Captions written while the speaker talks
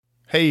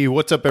Hey,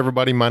 what's up,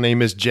 everybody? My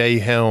name is Jay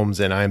Helms,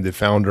 and I am the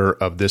founder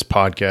of this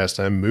podcast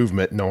and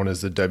movement known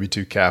as the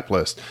W2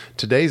 Capitalist.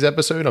 Today's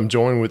episode, I'm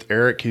joined with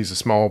Eric. He's a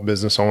small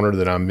business owner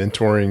that I'm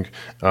mentoring.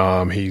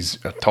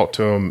 I talked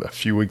to him a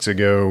few weeks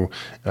ago.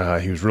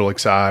 He was real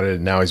excited.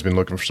 Now he's been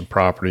looking for some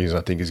properties. I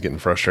think he's getting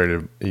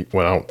frustrated.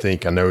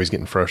 I know he's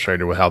getting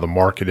frustrated with how the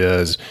market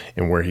is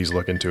and where he's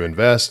looking to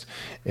invest.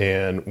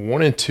 And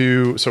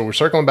so we're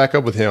circling back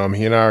up with him.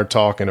 He and I are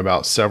talking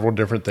about several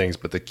different things,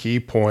 but the key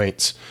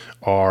points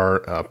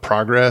are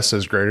progress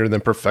is greater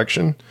than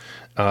perfection,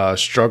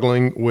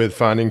 struggling with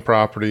finding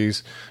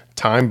properties,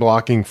 time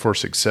blocking for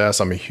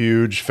success. I'm a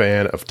huge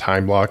fan of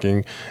time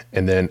blocking,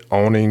 and then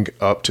owning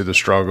up to the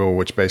struggle,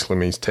 which basically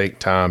means take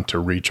time to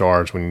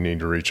recharge when you need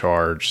to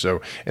recharge.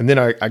 So, and then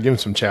I give him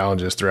some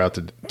challenges throughout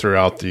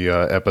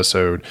the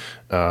episode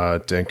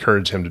to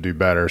encourage him to do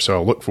better. So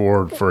I look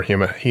forward for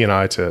he and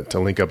I to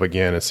link up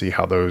again and see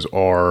how those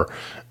are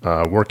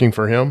working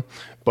for him.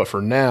 But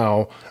for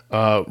now,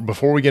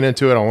 before we get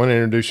into it, I want to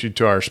introduce you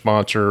to our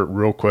sponsor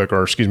real quick,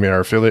 our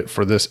affiliate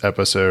for this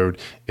episode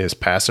is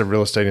Passive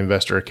Real Estate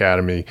Investor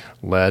Academy,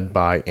 led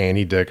by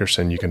Annie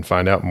Dickerson. You can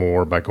find out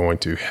more by going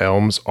to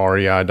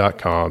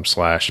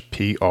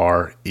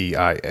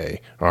helmsrei.com/PREIA.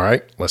 All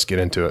right, let's get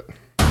into it.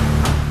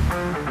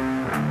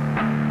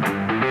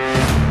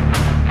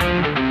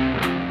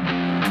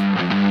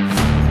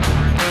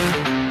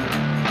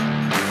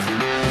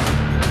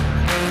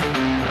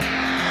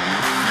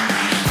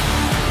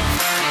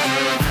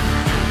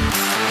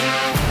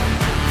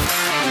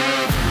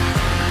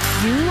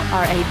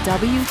 Are a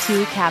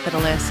W-2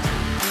 capitalist.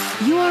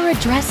 You are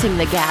addressing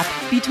the gap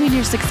between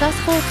your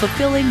successful,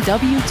 fulfilling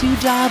W-2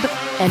 job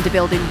and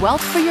building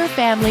wealth for your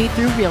family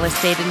through real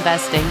estate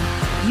investing.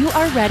 You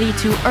are ready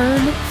to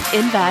earn,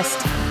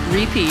 invest,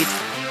 repeat.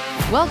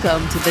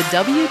 Welcome to the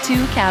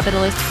W-2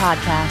 Capitalist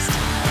Podcast.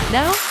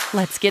 Now,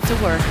 let's get to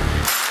work.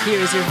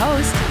 Here's your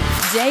host,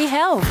 Jay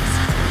Helms.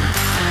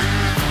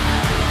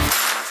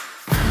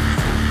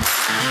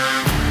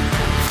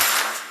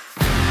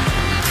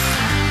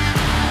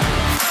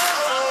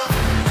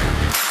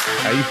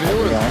 How you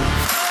feeling?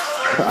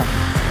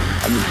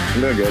 I'm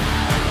doing good.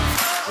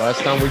 Last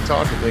time we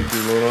talked, I think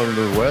you were a little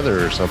under the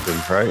weather or something,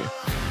 right?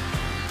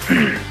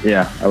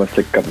 Yeah, I was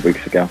sick a couple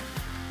weeks ago.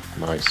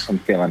 Nice. I'm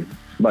feeling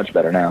much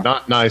better now.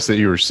 Not nice that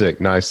you were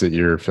sick. Nice that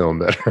you're feeling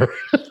better.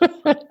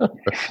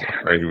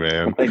 Sorry,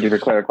 man. Thank you for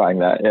clarifying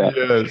that. Yeah.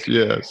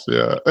 Yes,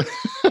 yeah.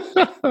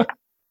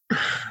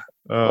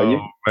 Man.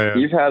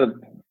 You've had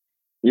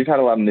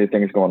a lot of new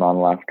things going on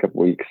the last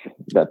couple weeks.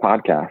 That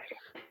podcast.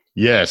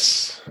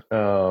 Yes.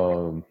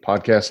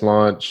 Podcast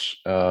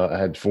launch. I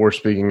had 4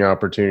 speaking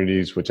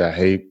opportunities, which I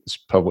hate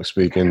public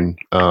speaking.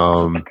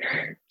 Public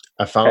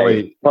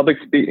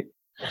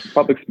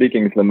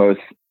speaking is the most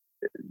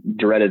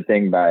dreaded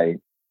thing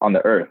on the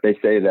earth. They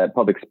say that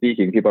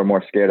people are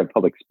more scared of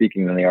public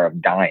speaking than they are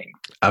of dying.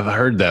 I've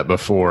heard that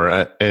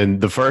before. And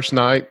the first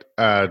night,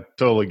 I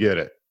totally get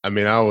it. I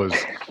mean, I'm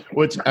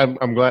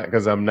glad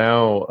because I'm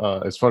now,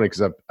 it's funny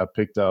because I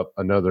picked up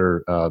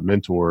another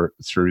mentor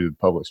through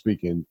public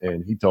speaking,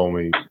 and he told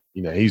me,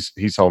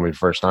 he's told me the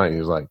first night, he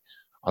was like,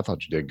 I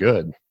thought you did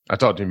good. I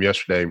talked to him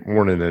yesterday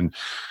morning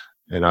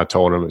and I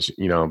told him,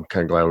 I'm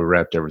kind of glad we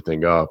wrapped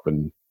everything up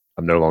and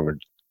I'm no longer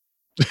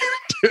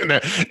doing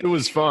that. It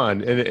was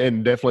fun.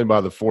 And definitely by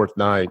the 4th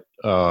night,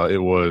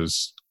 it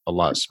was a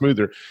lot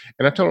smoother.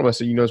 And I told him, I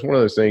said, it's one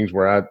of those things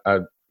where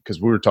because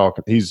we were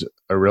talking, he's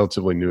a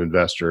relatively new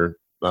investor,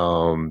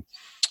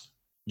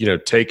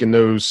 taking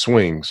those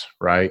swings,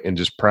 right, and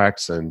just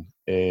practicing.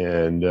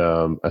 And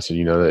I said,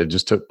 it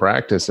just took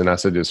practice. And I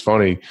said, it's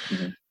funny,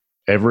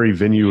 every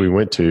venue we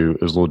went to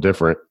was a little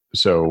different.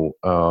 So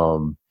I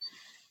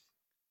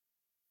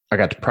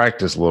got to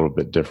practice a little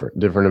bit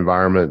different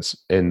environments.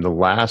 And the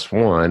last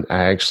one,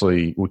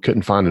 we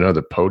couldn't find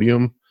another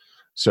podium.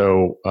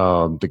 So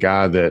the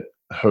guy that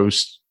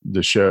hosts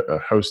the show,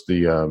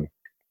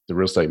 the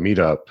real estate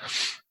meetup,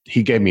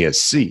 he gave me a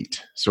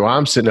seat. So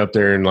I'm sitting up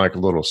there in like a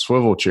little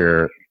swivel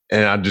chair,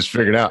 and I just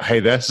figured out, hey,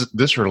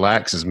 this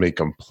relaxes me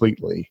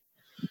completely.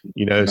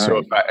 Nice. So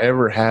if I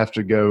ever have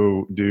to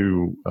go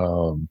do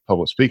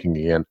public speaking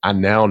again, I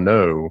now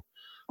know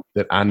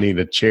that I need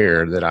a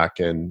chair that I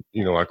can,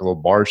 like a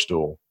little bar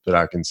stool that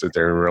I can sit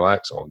there and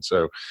relax on.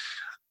 So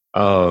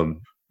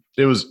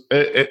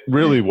it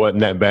really wasn't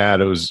that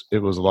bad. It was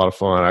a lot of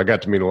fun. I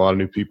got to meet a lot of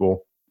new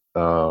people.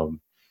 But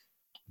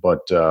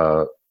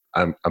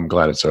I'm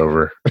glad it's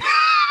over.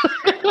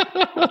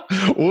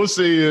 We'll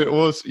see. It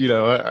was a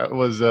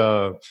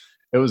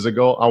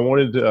goal. I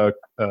wanted a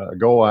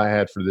goal I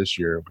had for this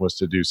year was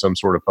to do some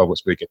sort of public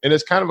speaking, and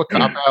it's kind of a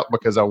cop out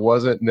because I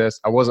wasn't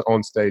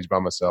on stage by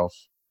myself.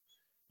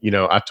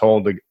 I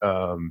told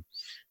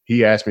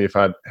he asked me if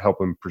I'd help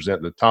him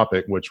present the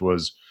topic, which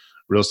was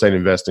real estate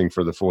investing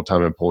for the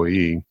full-time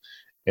employee,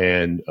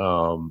 and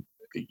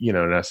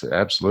and I said,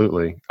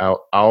 absolutely.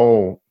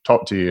 I'll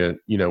talk to you,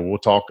 we'll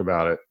talk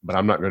about it, but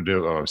I'm not going to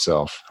do it by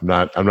myself. I'm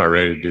not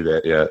ready to do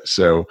that yet.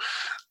 So,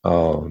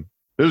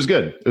 it was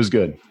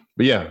good.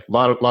 But yeah, a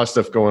lot of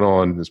stuff going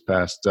on this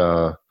past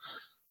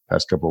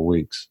past couple of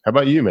weeks. How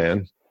about you,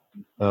 man?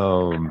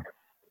 I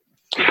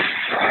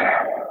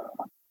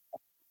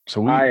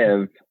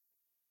have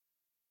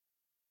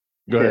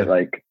go ahead.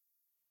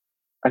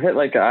 I hit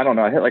like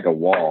a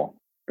wall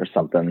or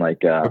something.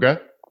 Okay.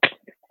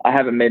 I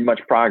haven't made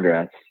much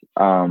progress.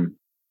 I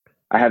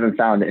haven't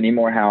found any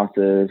more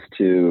houses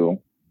to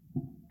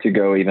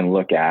go even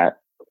look at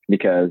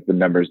because the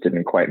numbers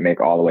didn't quite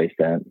make all the way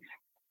sense.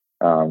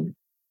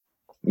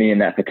 Me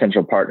and that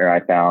potential partner I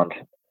found,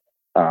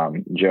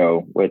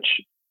 Joe, which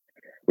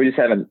we just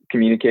haven't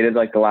communicated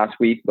like the last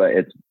week, but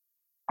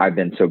I've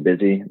been so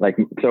busy.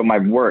 So my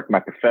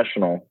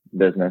professional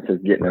business is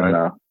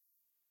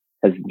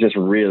has just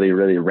really,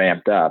 really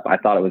ramped up. I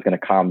thought it was going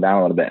to calm down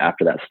a little bit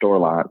after that store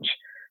launch.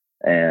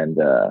 And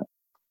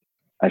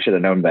I should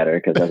have known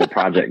better because as a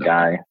project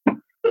guy,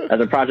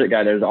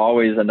 there's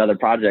always another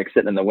project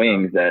sitting in the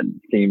wings that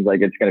seems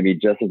like it's going to be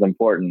just as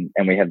important.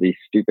 And we have these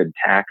stupid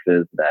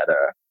taxes that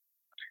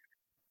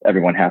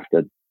everyone has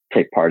to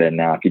take part in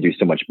now. If you do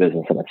so much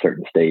business in a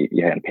certain state,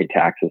 you have to pay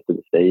taxes to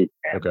the state.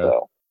 And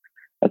so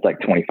that's like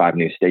 25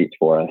 new states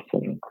for us.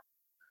 And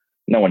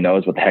no one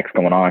knows what the heck's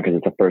going on because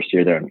it's the first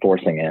year they're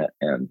enforcing it.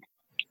 And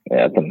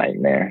yeah, it's a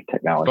nightmare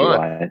technology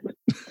wise.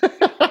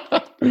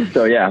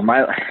 So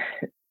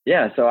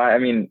so I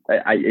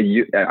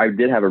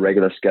did have a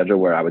regular schedule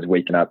where I was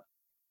waking up,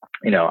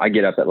 I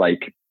get up at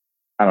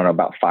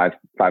about 5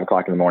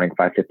 o'clock in the morning,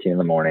 5:15 in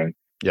the morning.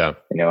 Yeah.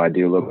 I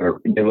do a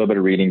little bit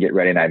of reading, get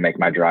ready, and I make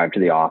my drive to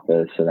the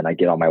office, and then I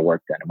get all my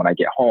work done. And when I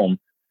get home,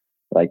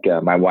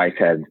 my wife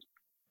had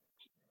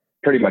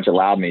pretty much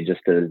allowed me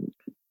just to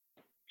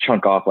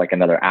chunk off like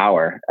another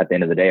hour at the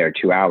end of the day or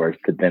 2 hours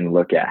to then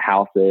look at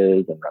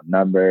houses and run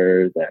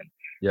numbers and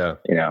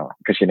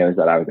because she knows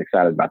that I was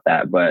excited about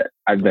that. But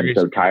I've been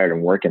so tired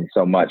and working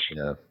so much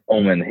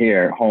home and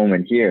here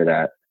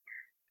that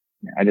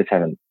I just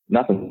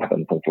nothing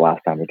happened since the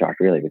last time we talked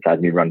really,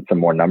 besides me run some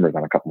more numbers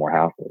on a couple more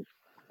houses.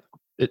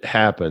 It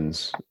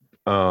happens.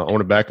 I want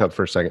to back up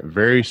for a second.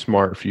 Very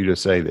smart for you to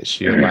say that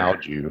she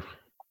allowed you.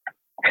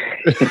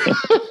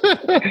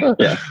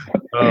 Yeah.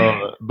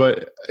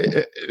 But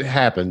it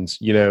happens,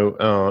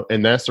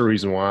 and that's the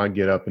reason why I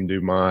get up and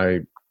do my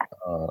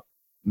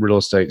real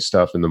estate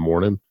stuff in the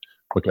morning,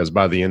 because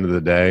by the end of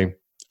the day,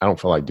 I don't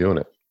feel like doing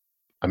it.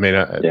 I mean,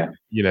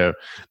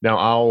 now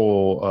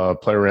I'll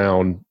play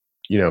around,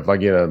 if I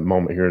get a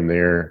moment here and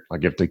there,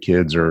 like if the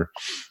kids are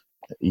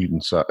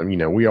eating,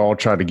 we all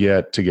try to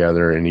get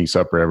together and eat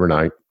supper every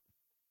night.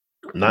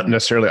 Not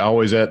necessarily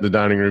always at the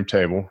dining room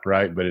table,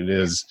 right? But it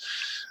is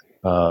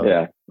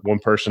one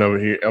person over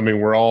here. I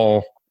mean,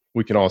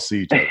 we can all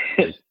see each other.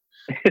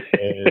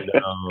 And,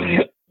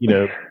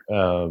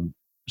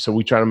 so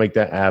we try to make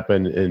that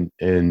happen.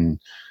 And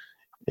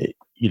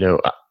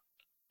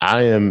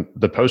I am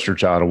the poster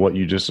child of what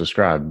you just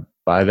described.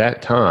 By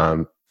that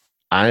time,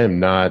 I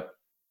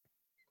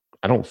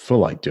don't feel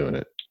like doing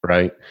it,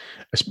 right?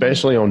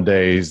 Especially on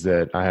days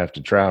that I have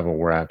to travel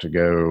where I have to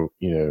go,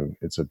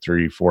 it's a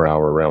 3-4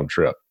 hour round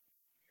trip.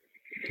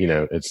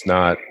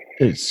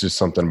 It's just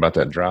something about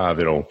that drive.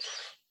 It'll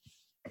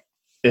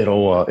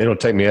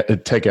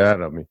take it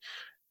out of me.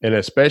 And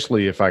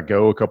especially if I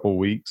go a couple of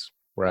weeks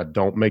where I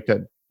don't make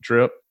that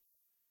trip,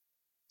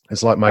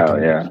 it's like my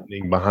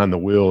conditioning behind the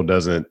wheel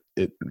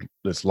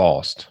it's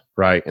lost.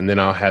 Right. And then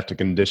I'll have to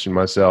condition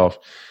myself.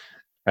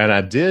 And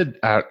I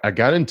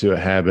got into a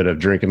habit of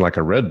drinking like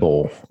a Red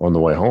Bull on the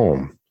way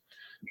home,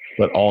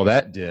 but all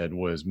that did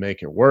was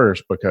make it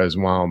worse because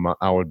while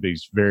I would be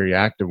very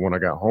active when I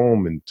got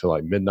home until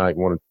like midnight,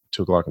 1 or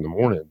 2 o'clock in the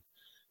morning,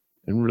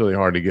 and really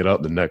hard to get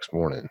up the next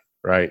morning.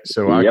 Right.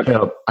 So I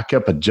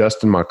kept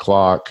adjusting my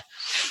clock.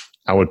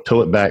 I would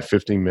pull it back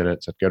 15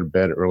 minutes. I'd go to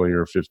bed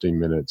earlier, 15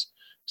 minutes.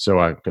 So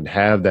I could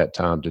have that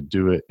time to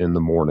do it in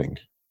the morning.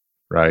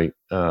 Right.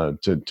 To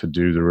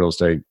do the real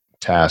estate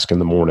task in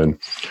the morning.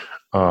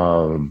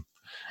 And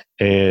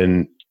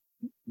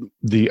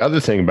the other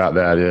thing about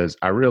that is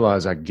I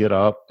realize I get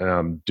up and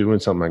I'm doing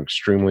something I'm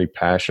extremely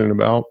passionate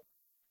about,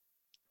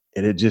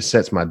 and it just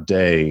sets my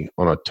day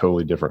on a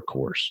totally different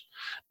course.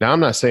 Now, I'm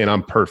not saying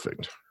I'm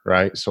perfect,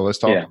 right? So let's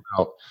talk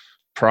about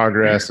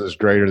progress is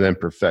greater than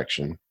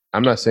perfection.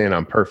 I'm not saying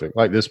I'm perfect.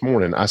 Like this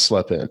morning, I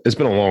slept in. It's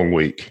been a long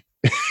week.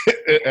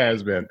 It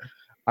has been.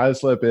 I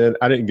slept in.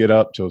 I didn't get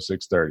up till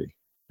 6:30,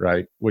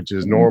 right? Which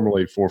is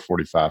normally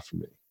 4:45 for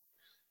me.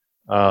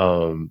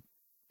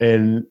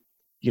 And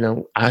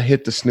I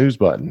hit the snooze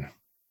button,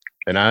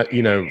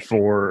 and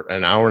for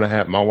an hour and a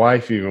half, my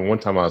wife, even one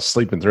time I was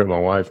sleeping through it, my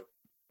wife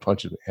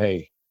punches me,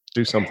 "Hey,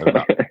 do something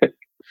about it."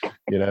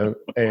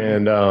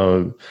 And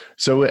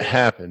so it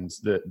happens.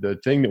 The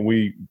thing that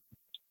we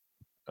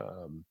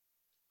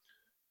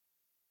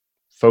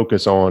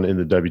focus on in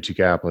the W2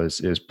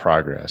 Capitalist is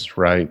progress,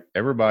 right?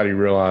 Everybody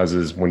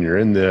realizes when you're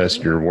in this,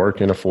 you're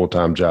working a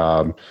full-time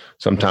job,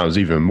 sometimes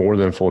even more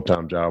than a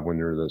full-time job when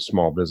you're the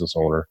small business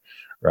owner,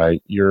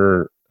 right?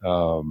 You're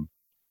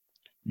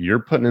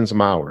putting in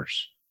some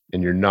hours,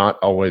 and you're not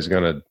always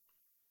going to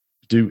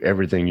do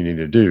everything you need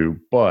to do,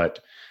 but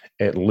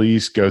at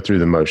least go through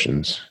the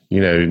motions.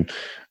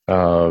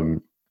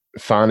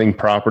 finding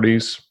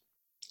properties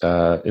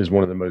is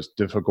one of the most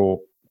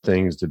difficult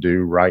things to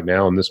do right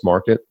now in this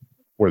market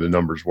where the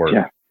numbers work.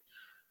 Yeah.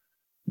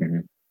 Mm-hmm.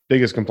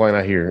 Biggest complaint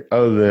I hear,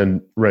 other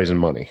than raising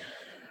money,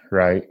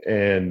 right?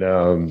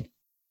 And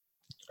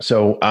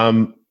so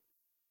I'm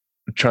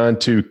trying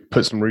to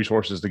put some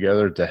resources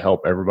together to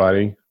help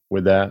everybody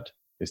with that.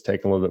 It's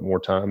taking a little bit more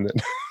time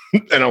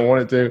than I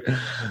wanted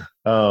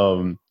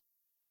to,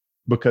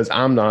 because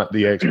I'm not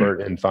the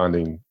expert in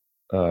finding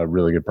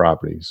really good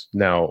properties.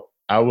 Now,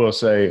 I will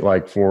say,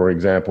 like, for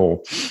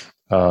example,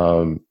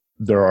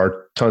 there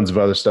are tons of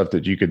other stuff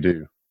that you could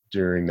do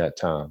during that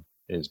time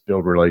is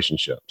build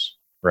relationships,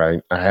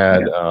 right? I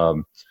had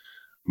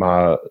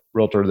my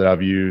realtor that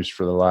I've used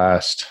for the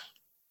last,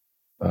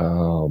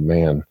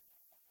 8-9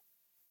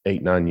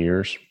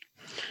 years.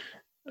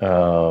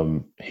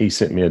 He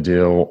sent me a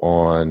deal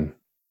on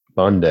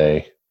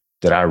Monday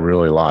that I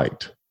really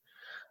liked,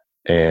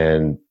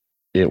 and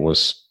it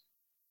was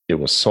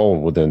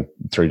sold within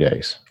 3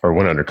 days, or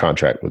went under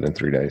contract within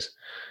 3 days.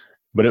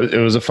 But it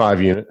was a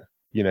 5-unit,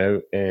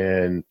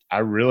 and I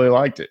really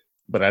liked it,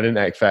 but I didn't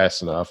act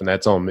fast enough, and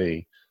that's on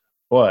me.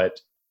 But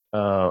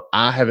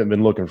I haven't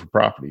been looking for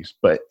properties,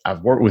 but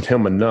I've worked with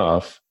him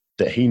enough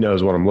that he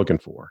knows what I'm looking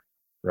for,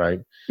 right?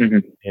 Mm-hmm.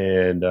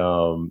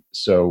 And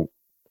so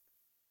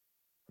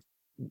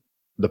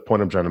the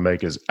point I'm trying to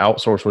make is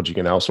outsource what you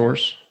can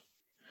outsource,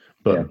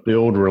 but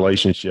build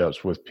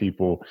relationships with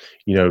people.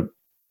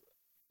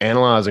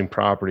 Analyzing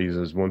properties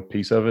is one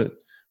piece of it,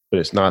 but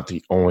it's not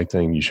the only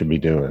thing you should be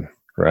doing,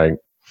 right?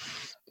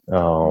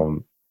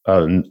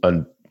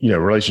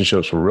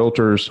 Relationships with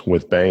realtors,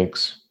 with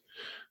banks,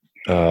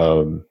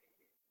 are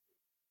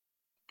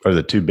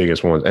the two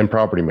biggest ones, and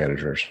property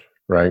managers,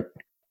 right?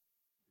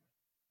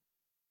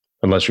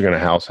 Unless you're going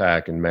to house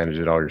hack and manage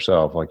it all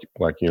yourself, like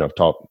I've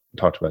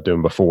talked about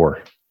doing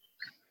before.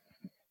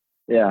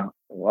 Yeah.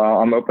 Well,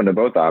 I'm open to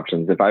both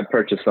options. If I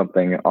purchase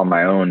something on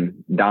my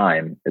own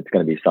dime, it's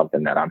going to be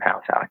something that I'm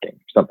house hacking,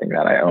 something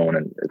that I own,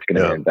 and it's going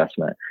to be an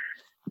investment.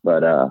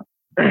 But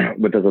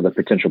with this other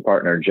potential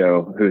partner,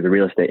 Joe, who's a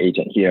real estate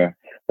agent here,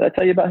 did I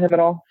tell you about him at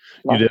all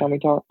last time we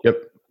talked? Yep.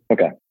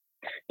 Okay.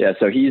 Yeah.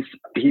 So he's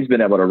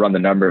been able to run the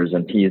numbers,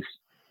 and he's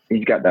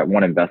got that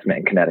one investment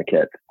in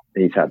Connecticut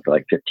he's had for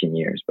like 15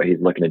 years, but he's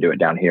looking to do it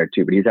down here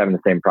too. But he's having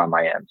the same problem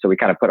I am. So we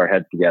kind of put our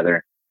heads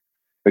together.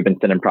 We've been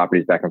sending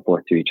properties back and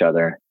forth to each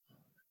other,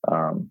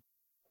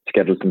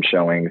 scheduled some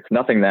showings,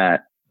 nothing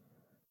that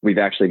we've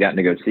actually gotten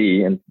to go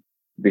see and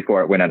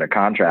before it went under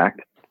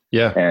contract.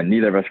 Yeah. And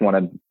neither of us want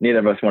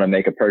to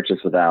make a purchase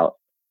without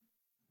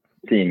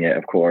seeing it,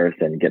 of course,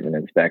 and getting an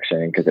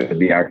inspection, because it would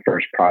be our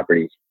first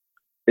property.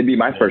 It'd be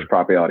my first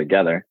property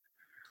altogether.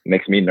 It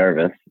makes me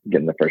nervous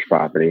getting the first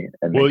property.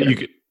 And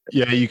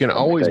you can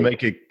always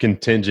make it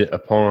contingent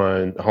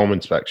upon home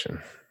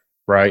inspection,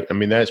 right? I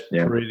mean, that's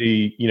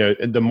pretty,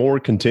 the more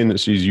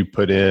contingencies you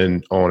put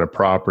in on a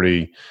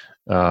property,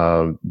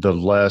 the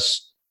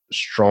less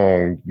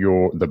strong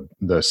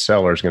the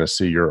seller is going to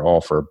see your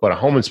offer. But a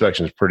home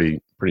inspection is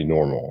pretty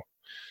normal.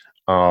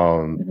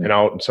 And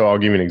I'll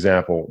give you an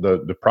example.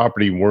 The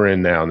property we're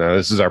in now,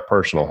 this is our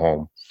personal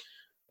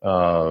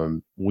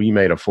home. We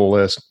made a full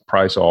list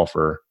price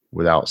offer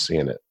without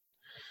seeing it.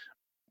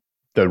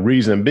 The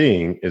reason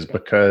being is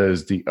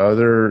because the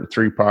other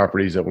 3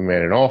 properties that we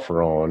made an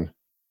offer on,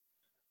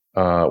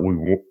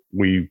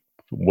 we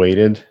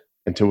waited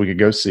until we could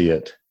go see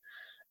it.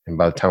 And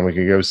by the time we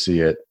could go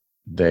see it,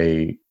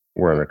 they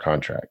were under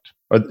contract.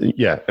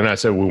 And I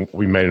said,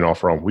 we made an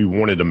offer on, we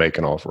wanted to make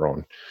an offer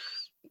on.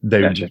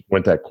 They just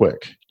went that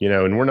quick,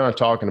 and we're not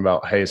talking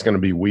about, hey, it's going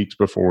to be weeks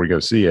before we go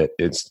see it.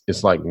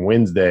 It's like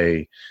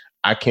Wednesday,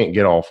 I can't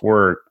get off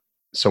work,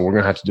 so we're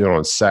going to have to do it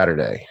on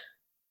Saturday.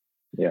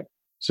 Yeah.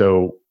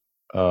 So,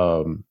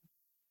 and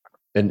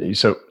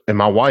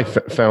my wife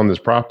found this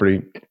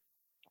property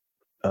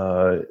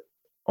on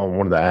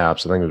one of the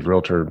apps. I think it was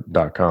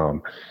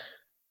realtor.com.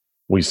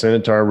 We sent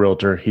it to our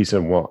realtor. He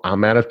said, well,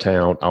 I'm out of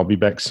town. I'll be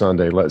back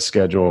Sunday. Let's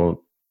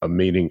schedule a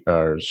meeting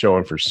or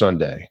showing for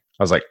Sunday.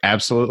 I was like,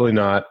 absolutely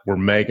not. We're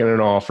making an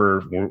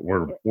offer.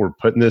 We're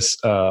putting this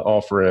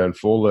offer in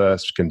full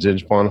list,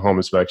 contingent upon home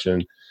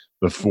inspection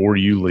before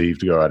you leave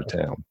to go out of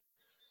town.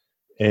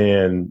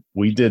 And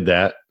we did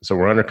that. So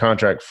we're under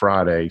contract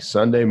Friday.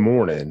 Sunday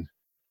morning,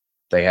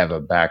 they have a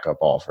backup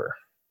offer.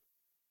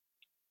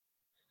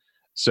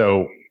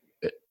 So,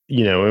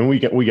 and we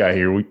got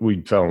here,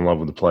 we fell in love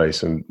with the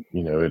place, and,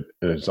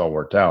 it's all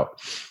worked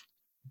out.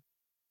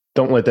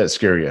 Don't let that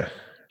scare you,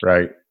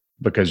 right?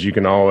 Because you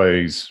can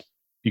always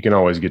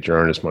get your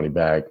earnest money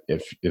back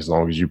as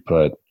long as you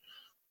put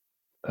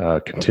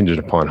contingent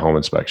upon home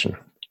inspection.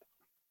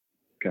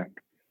 Okay.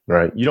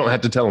 Right. You don't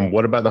have to tell them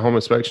what about the home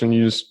inspection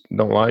you just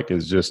don't like.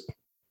 It's just,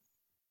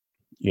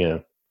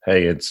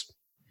 hey, I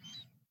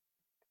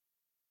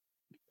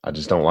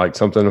just don't like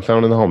something I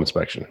found in the home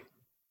inspection.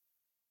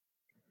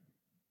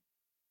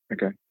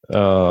 Okay.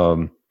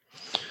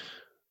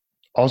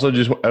 Also,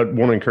 I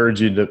want to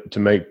encourage you to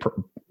make,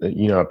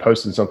 I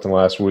posted something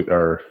last week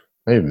or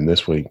maybe even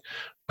this week.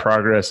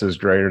 Progress is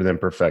greater than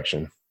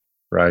perfection,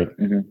 right?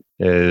 Mm-hmm.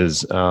 is,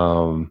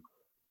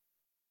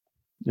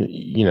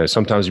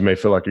 sometimes you may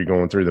feel like you're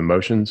going through the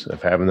motions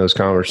of having those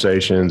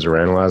conversations or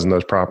analyzing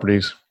those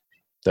properties.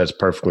 That's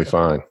perfectly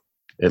fine.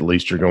 At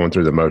least you're going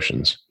through the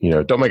motions.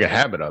 Don't make a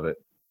habit of it,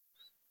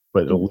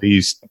 but at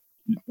least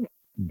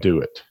do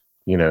it,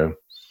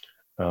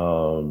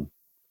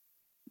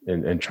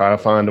 and try to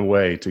find a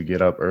way to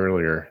get up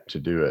earlier to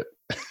do it.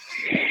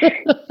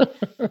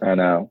 I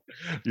know.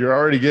 You're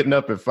already getting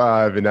up at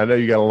 5, and I know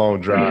you got a long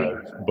drive,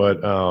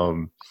 but,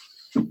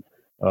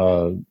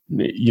 or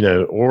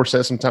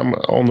set some time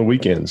on the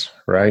weekends,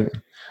 right?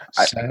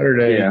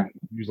 Saturday,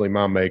 usually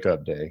my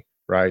makeup day,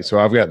 right? So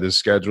I've got this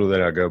schedule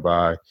that I go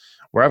by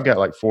where I've got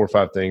like 4 or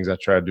 5 things I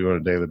try to do on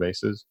a daily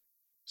basis.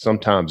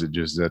 Sometimes it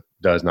just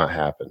does not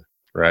happen,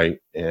 right?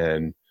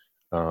 And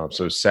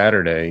so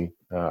Saturday,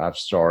 I've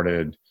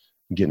started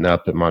getting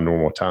up at my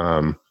normal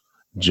time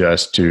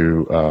just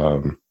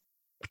to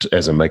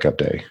as a makeup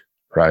day,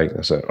 right?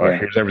 I said, all right,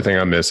 here's everything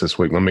I missed this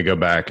week. Let me go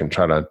back and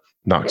try to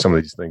knock some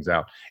of these things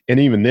out. And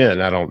even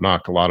then, I don't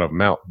knock a lot of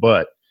them out,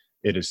 but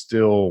it is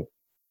still,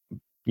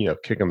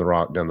 kicking the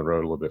rock down the road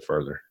a little bit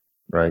further,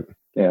 right?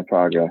 Yeah,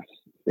 progress.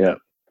 Yeah.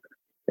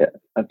 Yeah.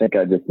 I think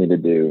I just need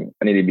to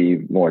be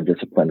more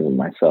disciplined with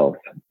myself.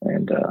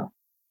 And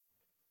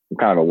I'm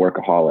kind of a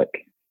workaholic.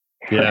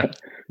 Yeah.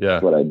 Yeah.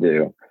 That's what I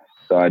do.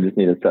 So I just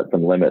need to set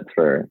some limits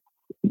for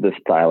this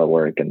style of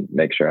work and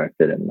make sure I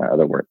fit in my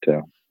other work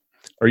too.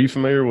 Are you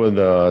familiar with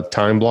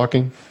time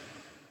blocking?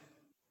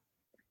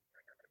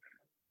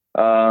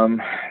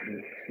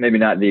 Maybe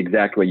not the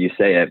exact way you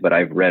say it, but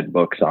I've read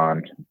books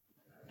on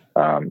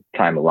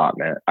time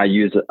allotment. I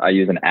use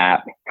an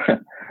app,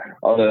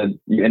 although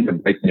you end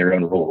up breaking your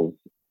own rules.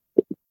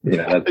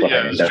 That's what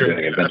I end up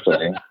doing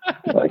eventually.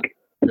 Like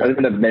I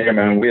end up making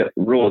my own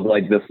rules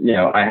like this.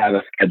 I have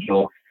a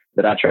schedule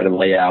that I try to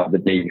lay out the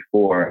day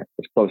before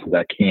as close as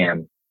I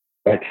can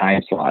by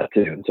time slot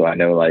too. So I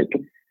know by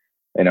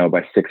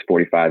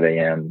 6:45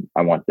 a.m.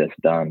 I want this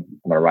done.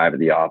 I'm gonna arrive at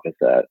the office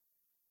at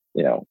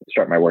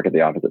start my work at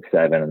the office at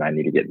 7, and I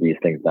need to get these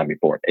things done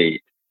before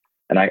 8.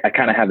 And I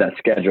kind of have that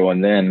schedule,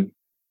 and then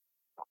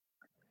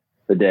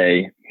the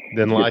day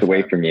gets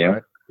away from you.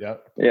 Right?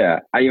 Yep. Yeah.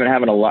 I even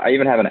have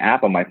an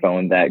app on my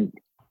phone that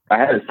I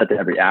have it set to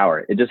every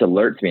hour. It just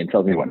alerts me and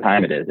tells me what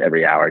time it is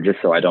every hour, just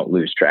so I don't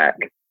lose track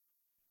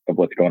of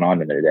what's going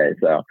on in the day.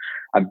 So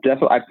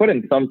I put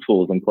in some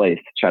tools in place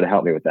to try to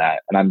help me with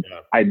that. And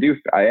I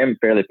am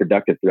fairly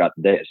productive throughout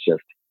the day. It's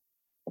just,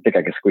 I think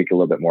I can squeak a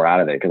little bit more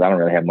out of it because I don't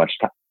really have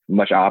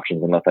much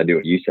options unless I do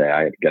what you say.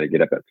 I got to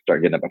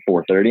start getting up at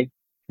 4:30.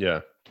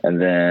 Yeah.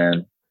 And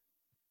then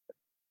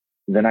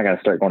I got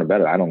to start going to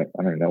bed. I don't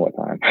even know what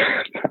time.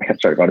 I got to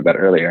start going to bed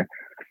earlier.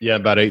 Yeah.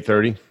 About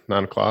 8:30,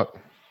 9 o'clock.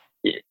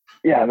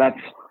 Yeah. That's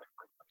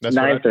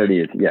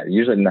 9:30.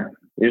 Usually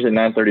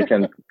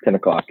 9:30, 10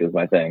 o'clock is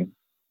my thing.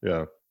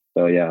 Yeah.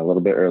 So yeah, a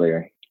little bit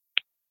earlier.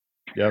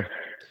 Yeah.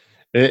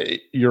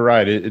 You're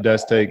right. It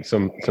does take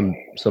some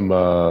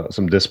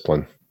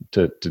discipline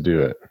to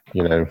do it,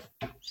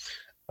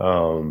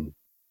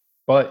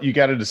 but you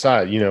got to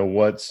decide,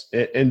 what's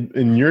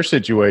in your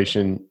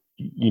situation,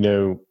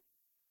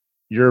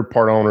 you're a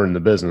part owner in the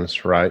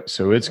business, right?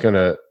 So it's going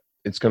to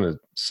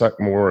suck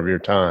more of your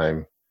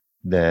time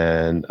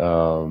than,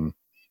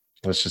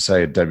 let's just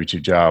say a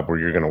W-2 job where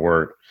you're going to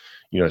work,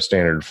 a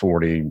standard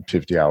 40,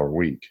 50 hour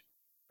week,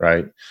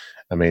 right?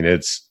 I mean,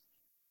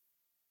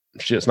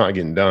 shit's not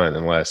getting done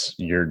unless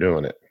you're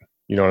doing it.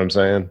 You know what I'm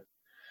saying?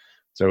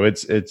 So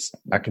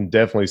I can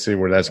definitely see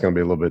where that's going to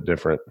be a little bit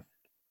different.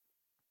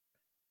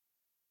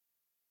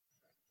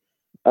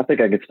 I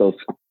think I could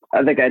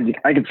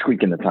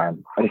squeak in the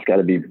time. I just got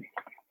to refocus.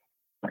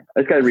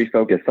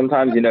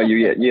 Sometimes,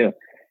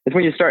 it's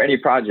when you start any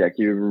project,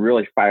 you're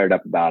really fired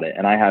up about it.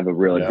 And I have a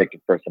real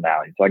addictive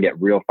personality. So I get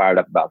real fired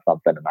up about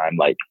something. And I'm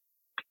like,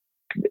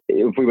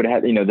 if we would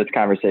have, this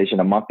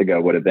conversation a month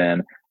ago would have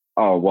been,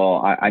 oh,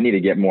 well, I need to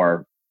get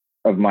more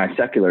of my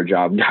secular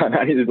job done.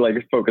 I need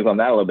to focus on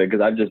that a little bit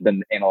because I've just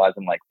been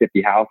analyzing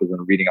 50 houses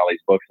and reading all these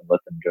books and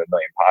listening to a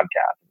million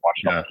podcasts and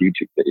watching all these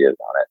YouTube videos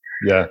on it.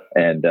 Yeah.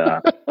 And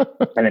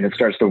and then it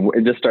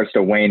just starts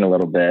to wane a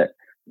little bit.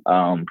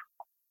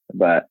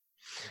 But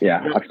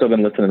yeah, I've still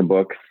been listening to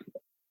books.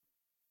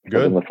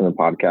 Good. I've been listening to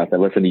podcasts. I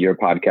listened to your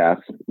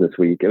podcast this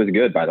week. It was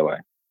good, by the way.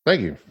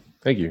 Thank you.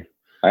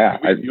 Yeah,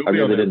 I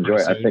really did enjoy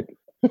it.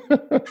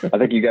 I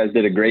think you guys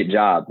did a great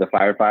job. The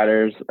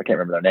firefighters, I can't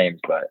remember their names,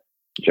 but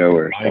Joe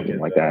or something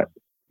like that.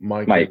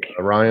 Mike.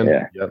 Ryan.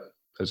 Yeah. Yep.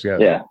 Those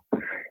guys. Yeah.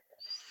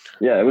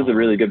 Yeah, it was a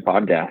really good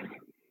podcast.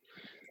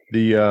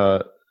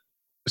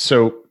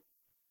 So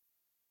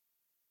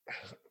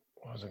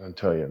what was I going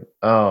to tell you?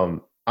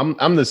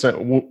 I'm the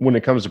same when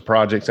it comes to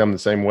projects. I'm the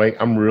same way.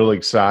 I'm really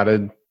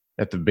excited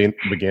at the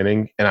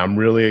beginning, and I'm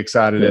really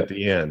excited at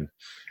the end.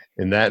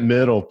 In that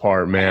middle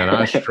part, man,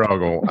 I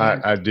struggle.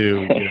 I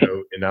do,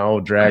 and I'll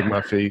drag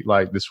my feet.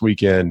 Like this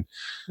weekend,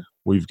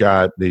 we've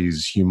got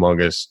these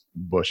humongous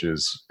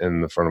bushes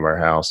in the front of our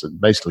house that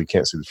basically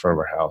can't see the front of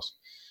our house.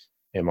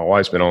 And my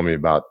wife's been on me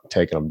about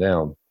taking them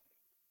down.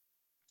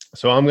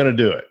 So I'm going to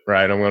do it,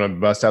 right? I'm going to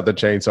bust out the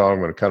chainsaw. I'm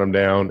going to cut them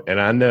down.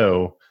 And I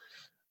know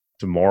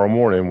tomorrow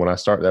morning when I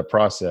start that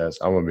process,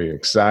 I'm going to be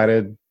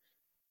excited.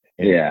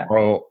 And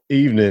tomorrow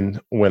evening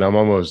when I'm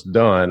almost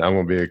done, I'm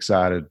going to be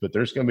excited. But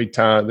there's going to be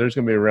time. There's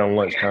going to be around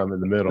lunchtime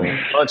in the middle.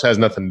 Lunch has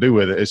nothing to do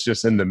with it. It's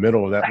just in the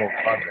middle of that whole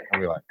project. I'll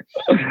be like,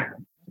 what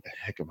the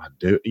heck am I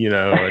doing?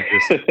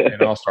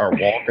 And I'll start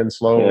walking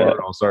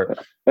slower. I'll start.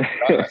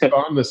 So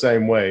I'm the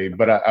same way.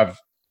 But I've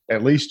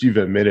at least you've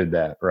admitted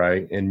that,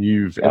 right? And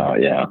you've,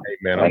 hey,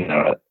 man, I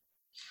know it.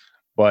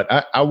 But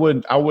I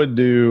would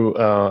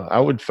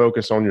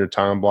focus on your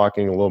time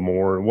blocking a little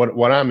more.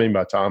 What I mean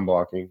by time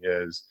blocking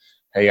is,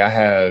 hey, I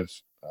have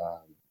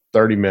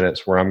 30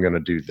 minutes where I'm going to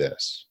do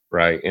this,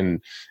 right?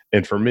 And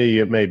for me,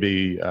 it may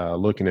be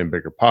looking in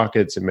bigger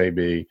pockets. It may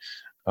be,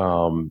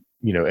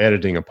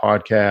 editing a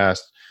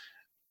podcast,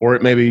 or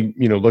it may be,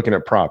 looking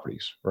at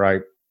properties,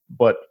 right?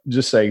 But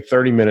just say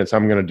 30 minutes,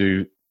 I'm going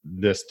to do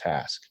this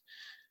task.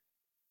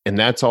 And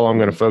that's all I'm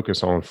going to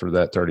focus on for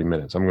that 30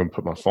 minutes. I'm going to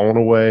put my phone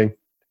away.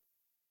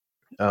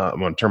 I'm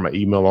going to turn my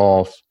email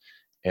off,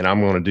 and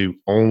I'm going to do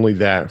only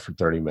that for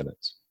 30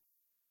 minutes.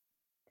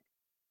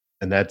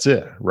 And that's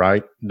it,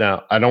 right?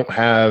 Now, I don't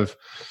have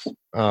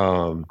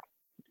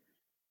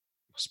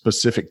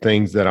specific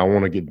things that I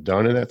want to get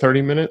done in that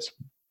 30 minutes.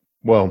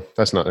 Well,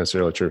 that's not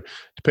necessarily true.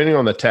 Depending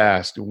on the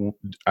task,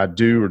 I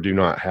do or do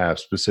not have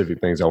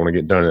specific things I want to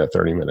get done in that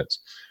 30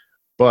 minutes.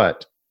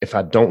 But if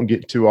I don't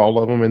get to all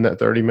of them in that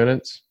 30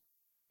 minutes,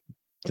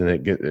 then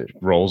it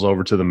rolls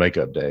over to the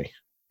makeup day,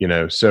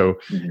 So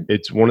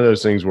it's one of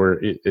those things where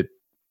it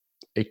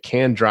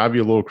can drive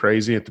you a little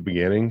crazy at the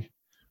beginning,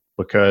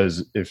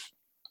 because if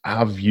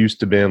I've used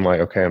to been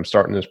like, okay, I'm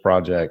starting this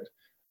project,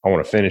 I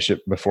want to finish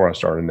it before I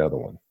start another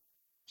one,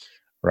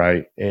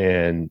 right?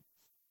 And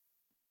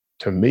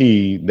to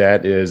me,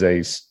 that is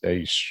a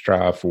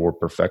strive for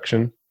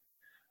perfection.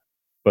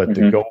 But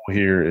the goal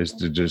here is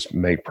to just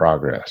make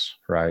progress,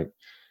 right?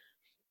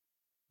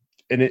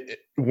 And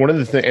one of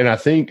the things, and I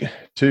think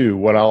too,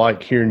 what I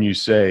like hearing you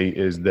say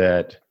is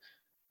that,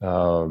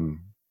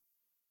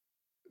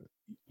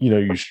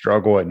 you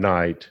struggle at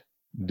night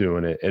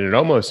doing it. And it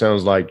almost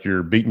sounds like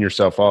you're beating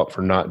yourself up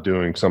for not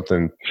doing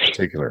something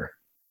particular,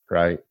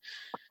 right?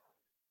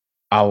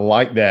 I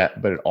like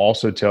that, but it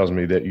also tells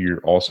me that you're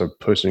also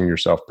pushing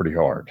yourself pretty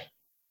hard.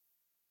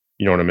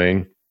 You know what I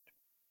mean?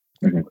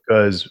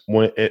 Because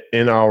when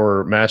in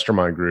our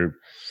mastermind group,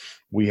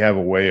 we have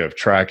a way of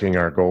tracking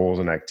our goals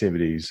and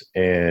activities,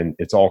 and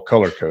it's all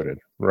color coded,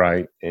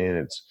 right? And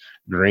it's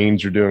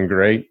greens, you're doing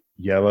great.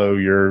 Yellow,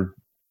 you're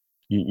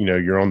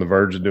on the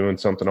verge of doing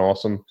something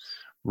awesome.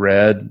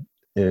 Red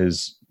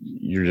is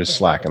you're just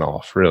slacking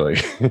off, really.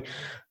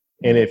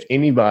 And if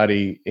any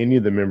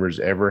of the members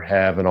ever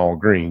have an all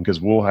green, because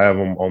we'll have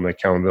them on the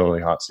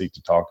accountability hot seat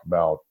to talk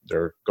about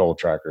their goal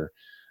tracker.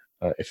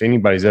 If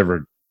anybody's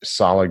ever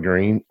solid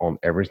green on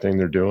everything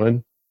they're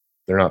doing,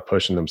 they're not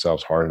pushing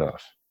themselves hard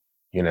enough.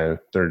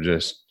 They're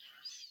just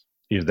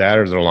either that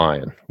or they're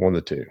lying, one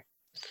of the two.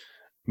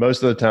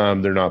 Most of the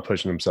time, they're not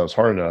pushing themselves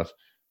hard enough.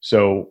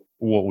 So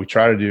what we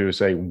try to do is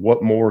say,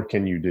 what more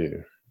can you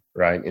do,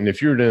 right? And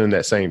if you're doing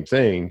that same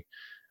thing,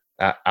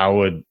 I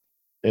would,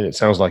 and it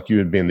sounds like you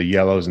would be in the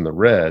yellows and the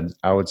reds,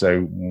 I would say,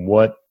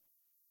 what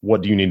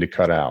do you need to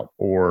cut out?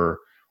 Or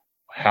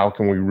how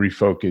can we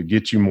refocus,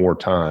 get you more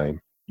time?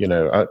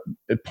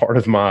 Part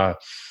of my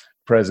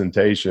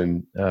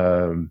presentation,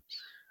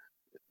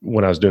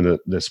 when I was doing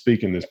the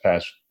speaking this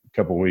past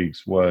couple of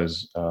weeks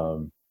was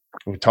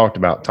we talked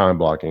about time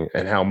blocking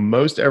and how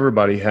most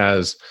everybody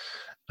has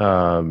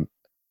 10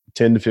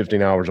 to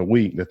 15 hours a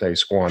week that they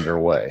squander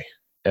away.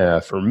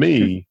 For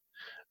me,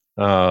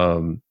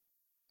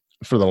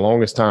 for the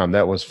longest time,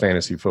 that was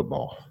fantasy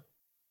football.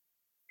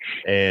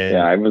 And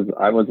yeah, I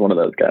was one of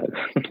those guys.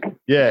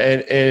 Yeah.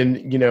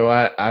 And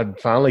I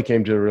finally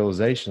came to the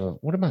realization of,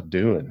 what am I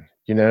doing?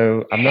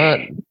 I'm not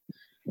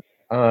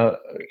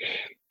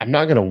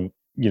going to,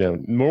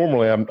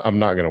 normally I'm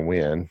not going to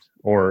win,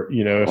 or,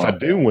 if I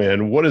do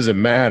win, what does it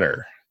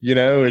matter?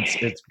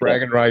 It's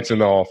bragging rights in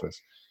the office.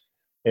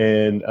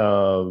 And,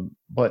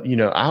 but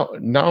I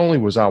not only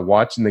was I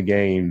watching the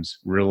games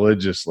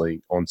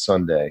religiously on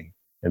Sunday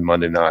and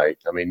Monday night,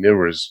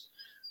 there's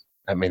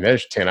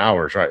 10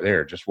 hours right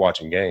there just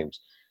watching games,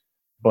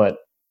 but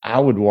I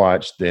would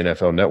watch the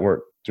NFL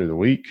Network through the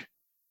week,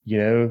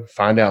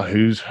 find out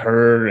who's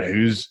hurt,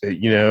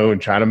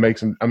 and try to make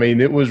some,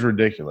 it was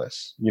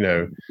ridiculous,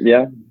 Yeah.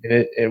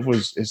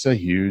 It's a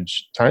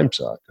huge time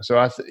suck. So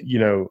I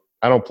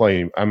don't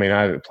play, I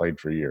haven't played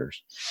for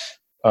years.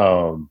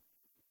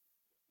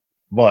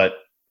 But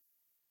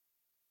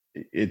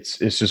it's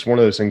just one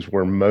of those things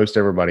where most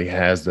everybody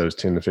has those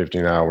 10 to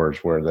 15 hours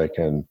where they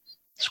can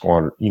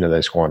squander,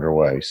 they squander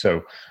away.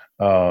 So,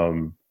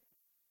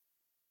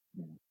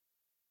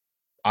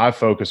 I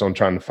focus on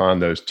trying to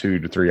find those 2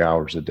 to 3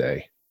 hours a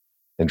day.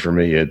 And for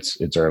me, it's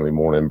early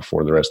morning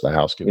before the rest of the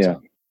house gets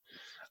up.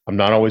 I'm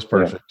not always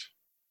perfect.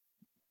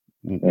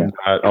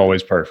 Not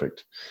always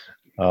perfect.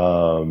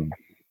 Yeah.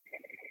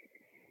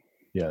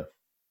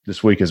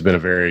 this week has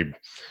been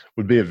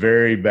would be a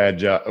very bad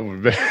job,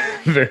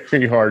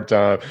 very hard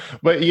time.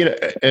 But,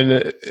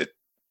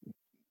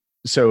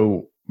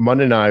 so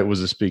Monday night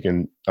was a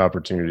speaking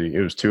opportunity.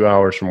 It was 2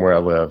 hours from where I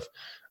live.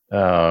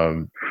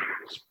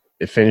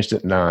 It finished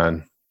at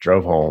 9,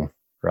 drove home,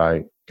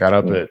 right? Got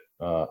up at,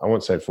 I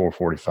wouldn't say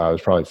 4:45, it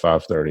was probably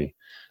 5:30.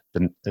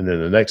 And then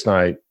the next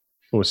night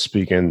was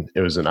speaking.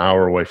 It was an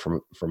hour away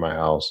from my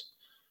house.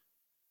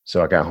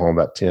 So I got home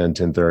about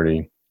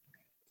 10:30.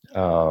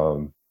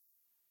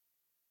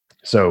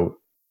 So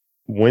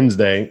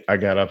Wednesday, I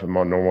got up at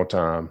my normal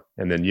time.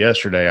 And then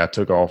yesterday, I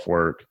took off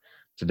work.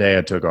 Today,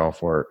 I took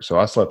off work. So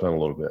I slept in a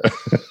little bit.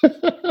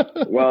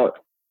 Well,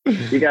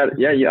 you got to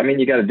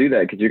do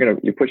that because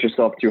you push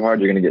yourself too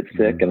hard, you're going to get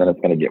sick, and then it's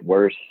going to get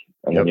worse,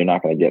 and then you're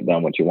not going to get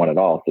done what you want at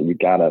all. So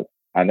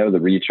I know the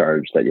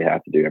recharge that you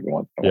have to do every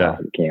once in a while.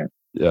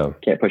 You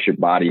can't push your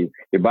body.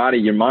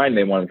 Your mind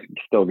may want to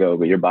still go,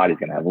 but your body's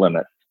going to have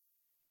limits.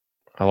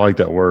 I like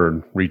that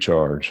word,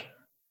 recharge.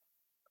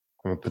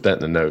 I'm going to put that in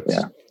the notes.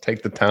 Yeah.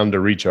 Take the time to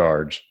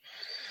recharge.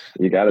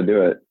 You got to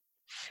do it.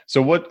 So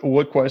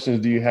what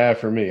questions do you have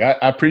for me? I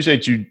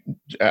appreciate you.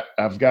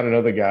 I've got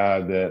another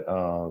guy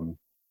that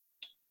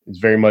is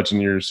very much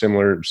in your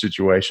similar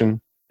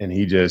situation. And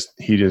he just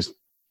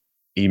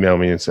emailed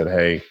me and said,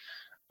 "Hey,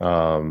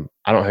 I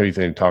don't have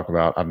anything to talk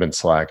about. I've been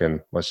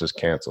slacking. Let's just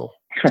cancel."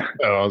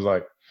 So I was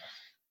like,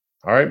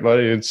 "All right,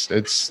 buddy,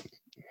 it's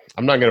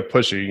I'm not going to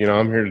push you.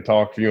 I'm here to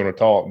talk if you want to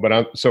talk." But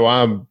I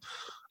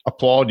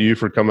applaud you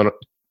for coming up,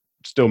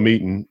 still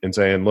meeting and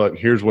saying, "Look,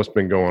 here's what's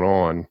been going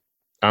on.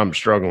 I'm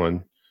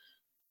struggling.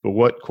 But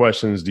what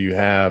questions do you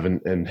have?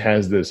 And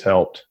has this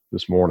helped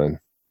this morning?"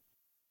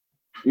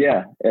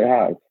 Yeah, it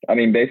has.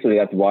 Basically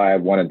that's why I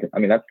wanted to, I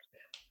don't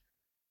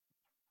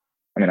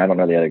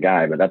know the other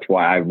guy, but that's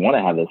why I want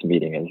to have this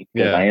meeting is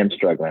because I am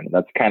struggling.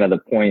 That's kind of the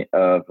point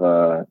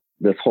of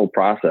this whole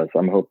process.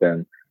 I'm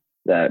hoping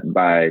that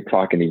by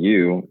talking to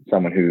you,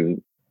 someone who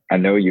I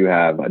know you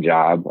have a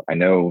job, I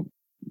know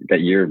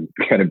that you're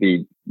going to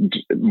be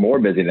more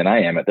busy than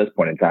I am at this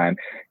point in time,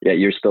 yet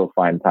you're still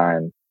finding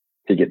time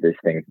to get these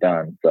things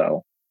done.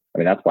 So,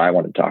 that's why I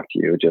want to talk to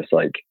you. Just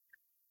like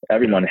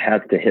everyone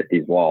has to hit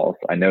these walls.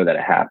 I know that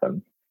it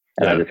happens.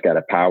 And I just got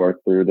to power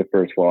through the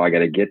first wall. I got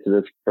to get to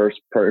this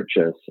first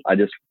purchase.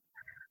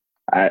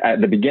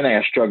 At the beginning,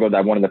 I struggled.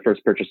 I wanted the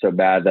first purchase so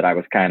bad that I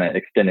was kind of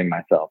extending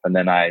myself. And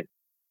then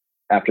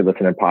after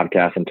listening to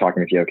podcasts and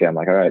talking with you, I'm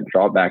like, all right,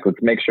 draw it back.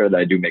 Let's make sure that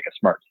I do make a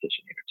smart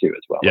decision here too,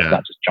 as well. Let's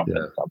not just jump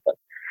into something.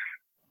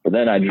 But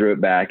then I drew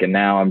it back, and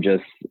now I'm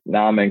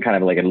in kind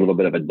of like a little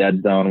bit of a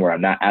dead zone where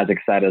I'm not as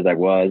excited as I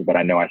was, but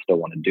I know I still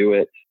want to do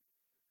it.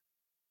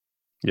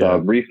 So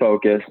I've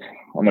refocused.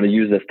 I'm going to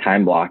use this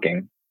time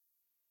blocking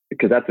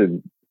because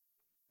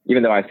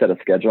even though I set a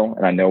schedule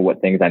and I know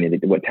what tasks I need to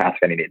get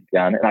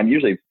done, and I'm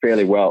usually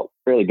fairly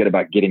good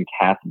about getting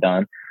tasks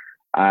done.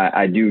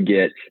 I'm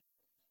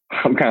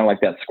kind of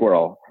like that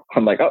squirrel.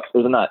 I'm like, oh,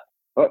 there's a nut.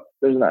 Oh,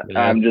 there's a nut.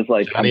 Yeah. I'm just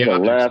like, I'm to the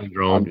left,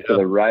 I'm to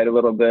the right a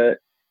little bit.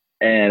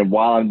 And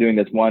while I'm doing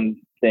this one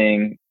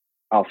thing,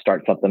 I'll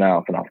start something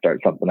else and I'll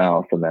start something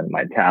else. And then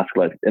my task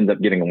list ends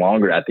up getting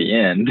longer at the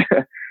end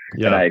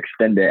and I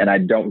extend it and I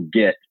don't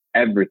get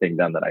everything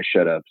done that I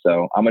should have.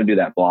 So I'm going to do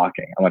that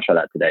blocking. I'm going to try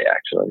that today,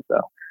 actually. So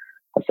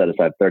I'll set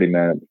aside 30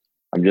 minutes.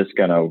 I'm just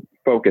going to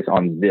focus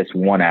on this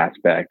one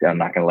aspect. And I'm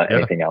not going to let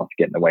anything else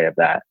get in the way of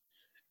that.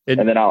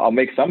 And then I'll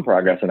make some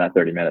progress in that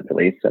 30 minutes at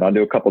least. And I'll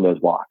do a couple of those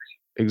blocks.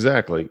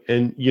 Exactly.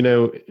 And,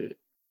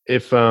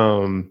 if,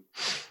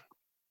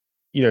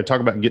 talk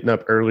about getting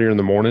up earlier in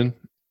the morning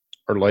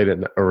or late at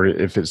night, or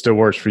if it still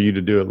works for you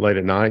to do it late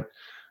at night,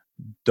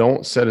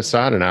 don't set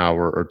aside an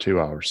hour or 2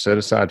 hours. Set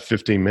aside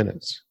 15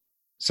 minutes.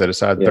 Set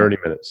aside 30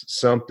 minutes.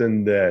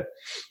 Something that,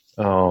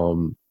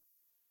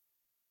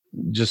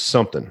 just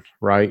something,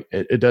 right?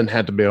 It doesn't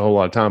have to be a whole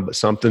lot of time, but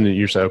something that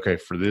you say, okay,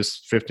 for this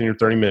 15 or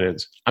 30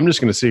 minutes, I'm just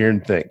going to sit here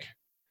and think.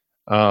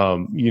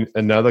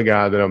 Another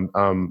guy that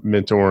I'm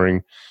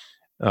mentoring,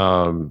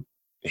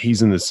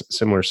 he's in this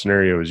similar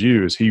scenario as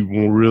you.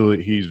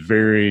 He's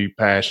very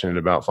passionate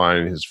about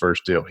finding his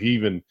first deal.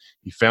 He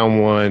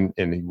found one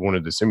and he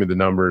wanted to send me the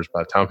numbers.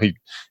 By the time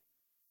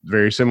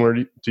very similar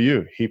to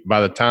you, by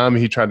the time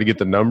he tried to get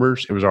the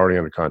numbers, it was already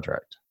under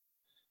contract.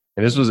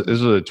 And this was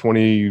a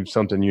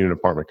 20-something unit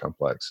apartment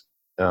complex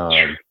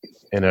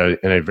in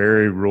a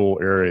very rural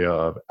area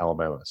of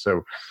Alabama.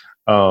 So,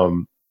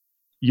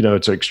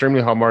 it's an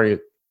extremely hot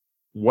market.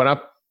 What I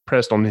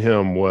pressed on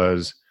him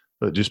was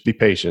just be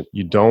patient.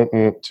 You don't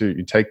want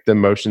to take the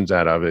emotions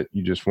out of it.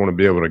 You just want to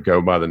be able to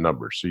go by the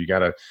numbers. So you got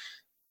to,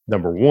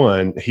 number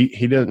one,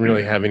 he doesn't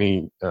really have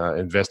any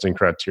investing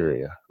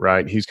criteria,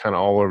 right? He's kind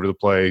of all over the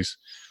place.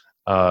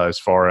 As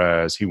far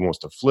as he wants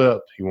to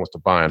flip, he wants to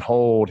buy and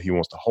hold, he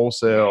wants to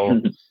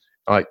wholesale.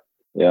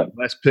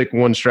 Let's pick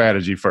one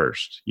strategy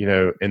first,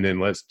 and then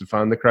let's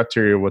define the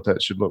criteria, what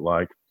that should look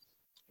like.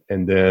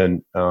 And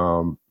then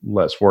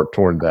let's work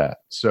toward that.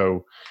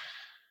 So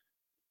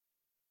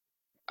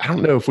I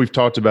don't know if we've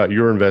talked about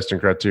your investing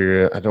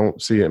criteria. I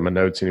don't see it in my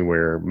notes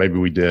anywhere. Maybe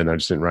we did, and I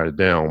just didn't write it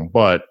down.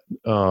 But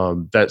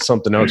that's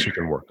something else you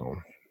can work on,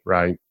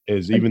 right?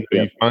 Is even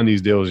though you find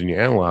these deals and you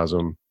analyze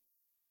them,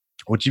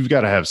 what you've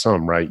got to have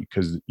some, right?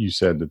 Because you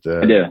said that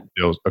the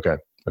deals. Okay.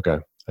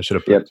 I should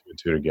have put two and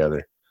two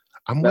together.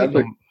 I'm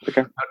waiting.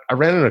 I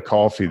ran into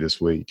coffee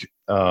this week,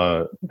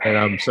 and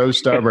I'm so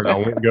stubborn. I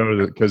went and go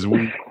to because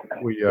we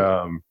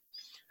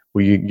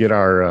get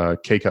our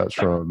K-Cups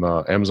from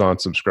Amazon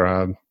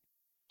Subscribe.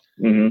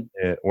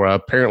 Mm-hmm. Or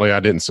apparently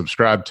I didn't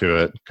subscribe to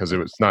it because it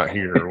was not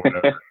here or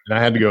whatever. And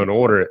I had to go and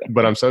order it.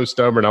 But I'm so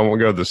stubborn, I won't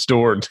go to the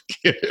store to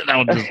get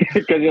it.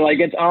 Because you're like,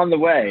 it's on the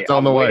way. It's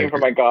on the way. Waiting for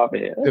my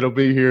coffee. It'll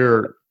be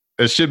here.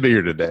 It should be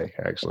here today,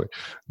 actually.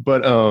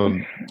 But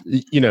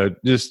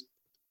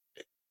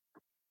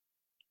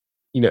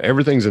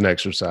everything's an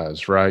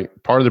exercise,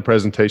 right? Part of the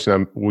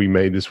presentation we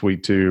made this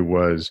week too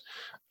was,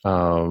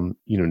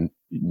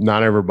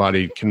 not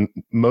everybody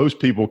most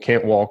people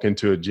can't walk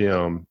into a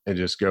gym and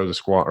just go to the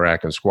squat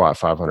rack and squat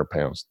 500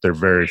 pounds their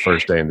very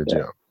first day in the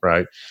gym,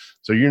 right?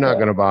 So you're not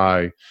going to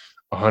buy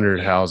 100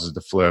 houses to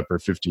flip or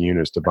 50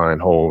 units to buy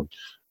and hold.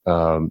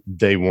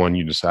 Day one,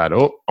 you decide, I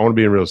want to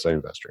be a real estate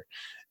investor.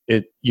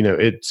 You're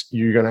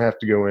going to have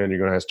to go in, you're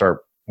going to have to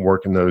start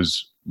working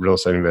those real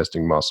estate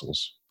investing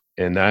muscles.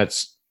 And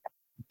that's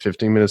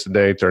 15 minutes a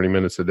day, 30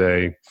 minutes a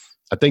day.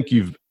 I think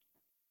you've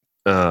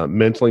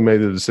mentally made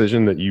the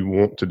decision that you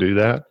want to do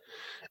that.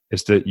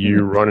 It's that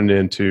you're running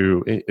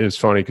into, it's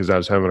funny because I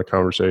was having a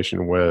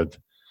conversation with,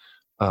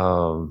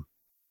 who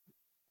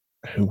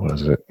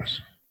was it?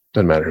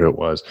 Doesn't matter who it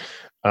was.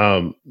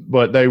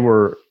 But we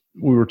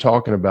were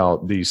talking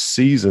about these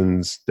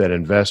seasons that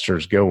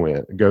investors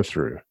go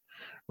through,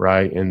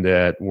 right? And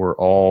that we're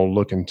all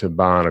looking to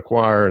buy and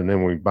acquire, and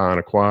then we buy and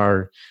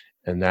acquire,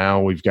 and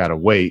now we've got to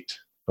wait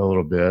a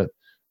little bit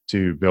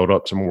to build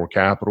up some more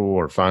capital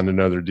or find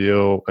another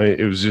deal.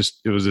 It was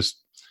just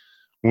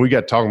when we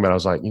got talking about it, I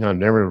was like, I've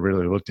never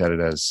really looked at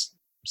it as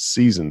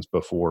seasons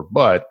before.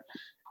 But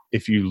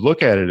if you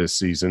look at it as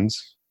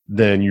seasons,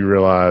 then you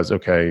realize,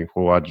 okay,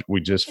 well, we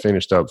just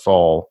finished up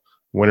fall,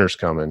 winter's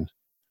coming,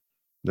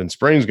 then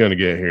spring's going to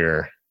get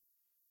here,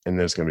 and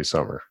then it's going to be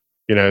summer.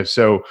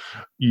 So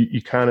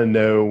you kind of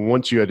know,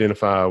 once you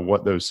identify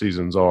what those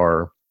seasons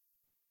are,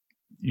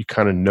 you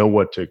kind of know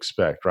what to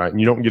expect, right? And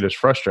you don't get as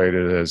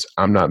frustrated as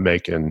I'm not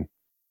making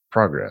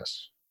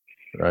progress,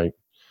 right?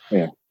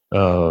 Yeah.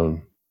 I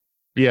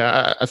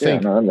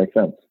think that makes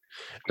sense.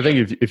 I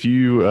think if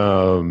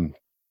you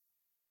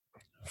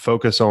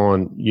focus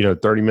on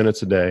 30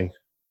 minutes a day,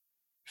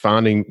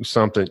 finding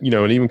something,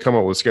 and even come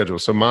up with a schedule.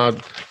 So I'll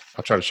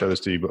try to show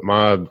this to you, but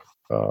my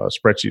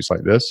spreadsheet's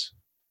like this.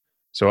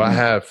 So I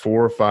have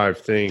 4 or 5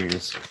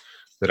 things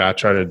that I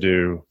try to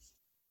do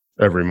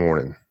every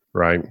morning,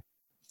 right?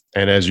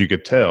 And as you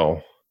could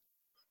tell,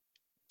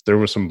 there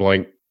was some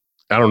blank.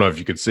 I don't know if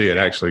you could see it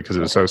actually because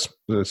it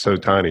was so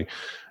tiny.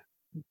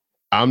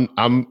 I'm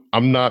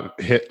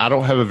not hit. I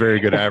don't have a very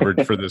good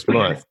average for this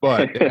month,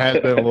 but it has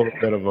been a little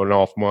bit of an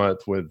off month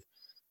with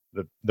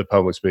the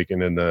public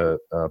speaking and the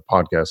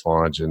podcast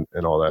launch and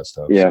all that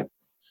stuff. Yeah.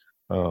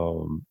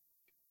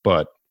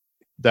 But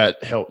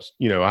that helps.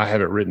 I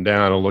have it written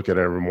down. I'll look at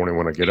it every morning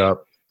when I get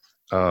up.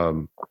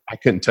 I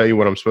couldn't tell you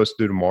what I'm supposed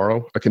to do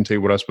tomorrow. I couldn't tell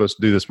you what I was supposed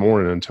to do this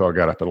morning until I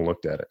got up and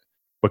looked at it,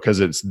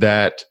 because it's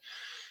that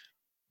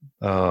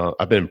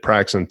I've been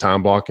practicing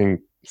time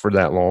blocking for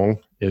that long,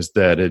 is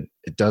that it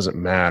doesn't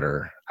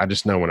matter. I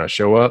just know when I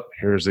show up,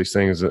 here's these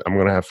things that I'm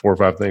going to have 4 or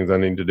 5 things I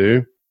need to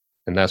do.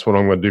 And that's what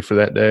I'm going to do for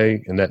that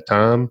day and that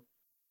time.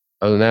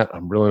 Other than that,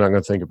 I'm really not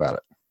going to think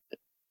about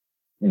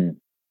it.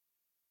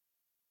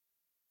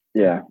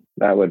 Yeah,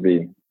 I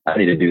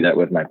need to do that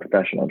with my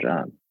professional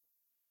job.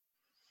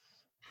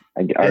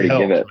 I already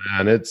give it,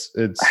 man. It's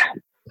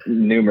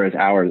numerous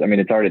hours. I mean,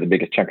 it's already the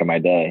biggest chunk of my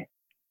day.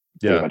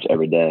 Yeah. Pretty much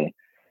every day.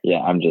 Yeah,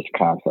 I'm just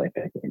constantly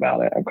thinking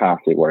about it. I'm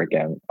constantly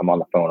working. I'm on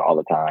the phone all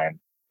the time.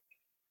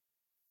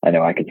 I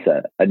know I need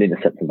to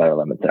set some better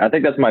limits. I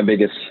think that's my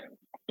biggest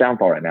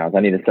downfall right now, is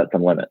I need to set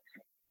some limits.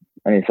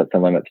 I need to set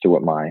some limits to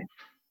what my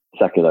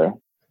secular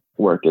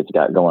work has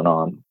got going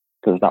on,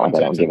 because it's not like I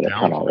don't give it a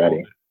ton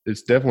already.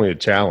 It's definitely a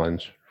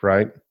challenge,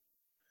 right?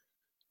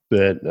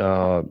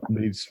 That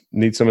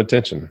needs some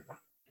attention.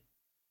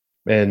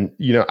 And,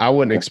 I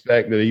wouldn't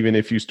expect that even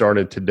if you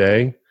started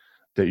today,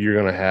 that you're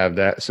going to have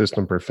that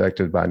system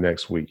perfected by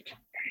next week,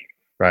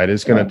 right?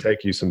 It's going to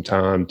take you some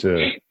time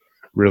to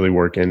really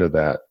work into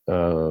that.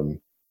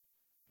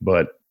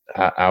 But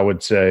I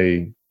would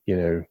say,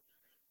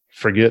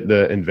 forget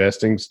the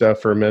investing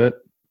stuff for a minute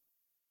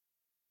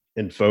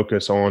and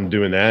focus on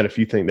doing that. If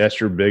you think that's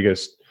your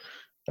biggest,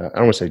 I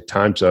don't want to say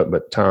time's up,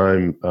 but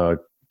time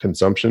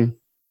consumption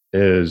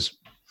is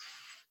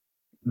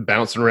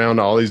bouncing around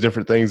all these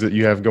different things that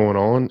you have going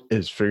on,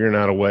 is figuring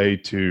out a way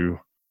to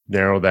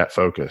narrow that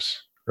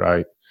focus,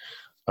 right?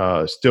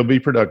 Still be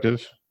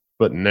productive,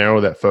 but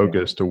narrow that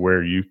focus to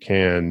where you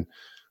can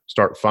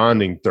start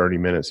finding 30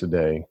 minutes a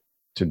day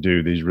to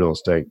do these real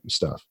estate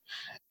stuff.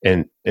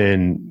 And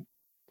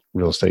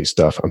real estate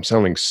stuff. I'm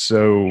sounding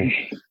so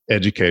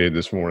educated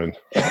this morning.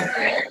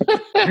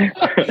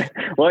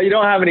 Well, you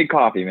don't have any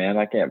coffee, man.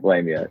 I can't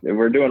blame you.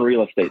 We're doing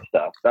real estate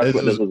stuff. That's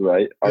what this is,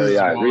 right?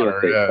 REI, real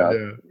estate stuff.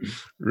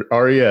 Yeah.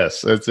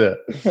 RES, that's it.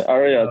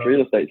 RES,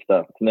 real estate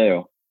stuff. It's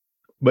new.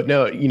 But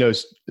no,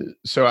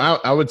 so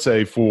I would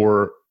say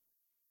for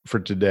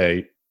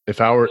today, if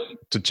I were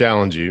to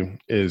challenge you,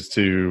 is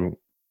to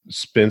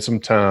spend some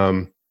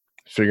time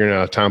figuring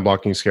out a time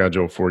blocking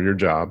schedule for your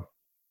job,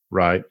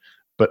 right?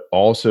 But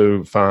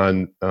also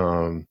find,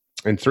 and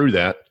through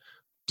that,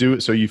 do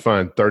it so you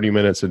find 30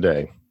 minutes a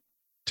day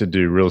to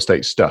do real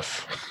estate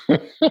stuff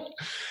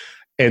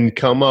and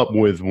come up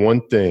with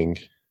one thing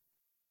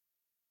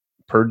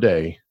per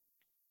day.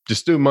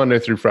 Just do Monday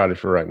through Friday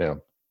for right now.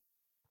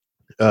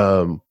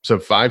 So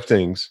 5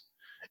 things,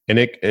 and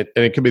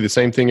it could be the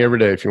same thing every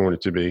day if you want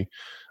it to be,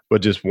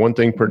 but just one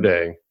thing per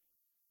day.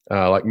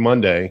 Like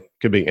Monday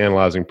could be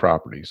analyzing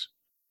properties.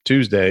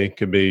 Tuesday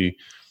could be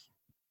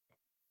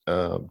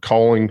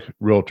calling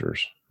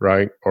realtors,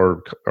 right?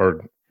 Or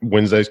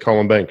Wednesday's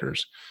calling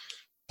bankers.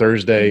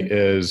 Thursday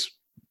is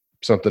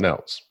something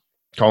else,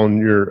 calling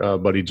your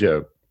buddy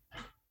Joe,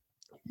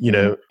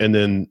 and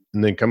then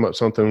come up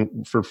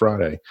something for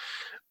Friday.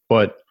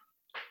 But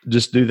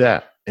just do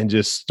that and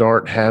just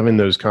start having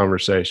those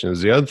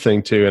conversations. The other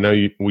thing too, I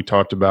know we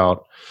talked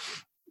about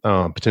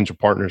potential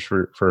partners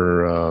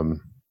for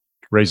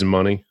raising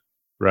money,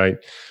 right?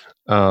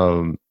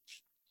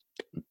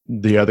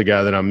 The other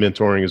guy that I'm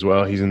mentoring as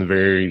well, he's in a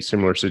very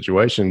similar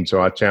situation.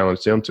 So I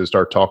challenged him to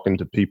start talking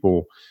to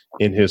people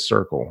in his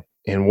circle.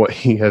 And what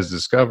he has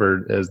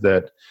discovered is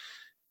that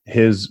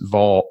his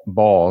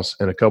boss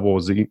and a couple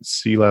of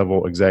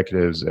C-level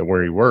executives at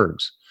where he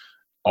works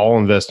all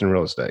invest in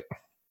real estate.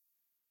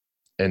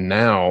 And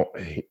now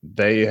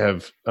they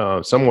have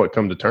somewhat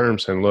come to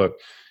terms saying, look,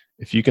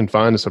 if you can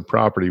find us a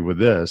property with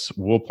this,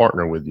 we'll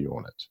partner with you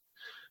on it.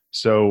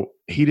 So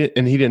he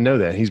didn't know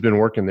that. He's been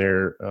working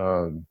there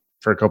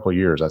for a couple of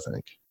years, I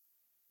think.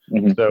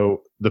 Mm-hmm.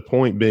 So the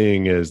point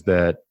being is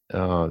that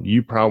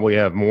you probably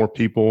have more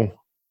people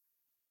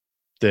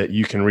that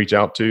you can reach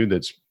out to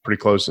that's pretty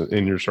close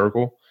in your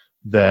circle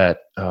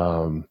that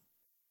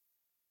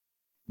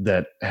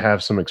that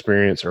have some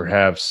experience or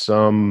have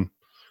some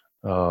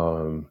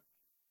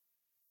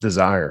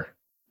desire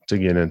to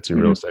get into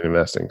real estate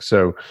investing.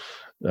 So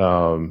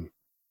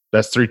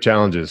that's 3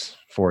 challenges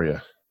for you.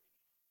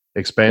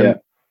 Expand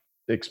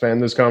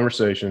those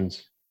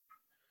conversations.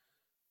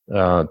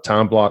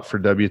 Time block for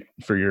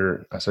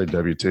your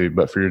W2,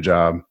 but for your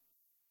job,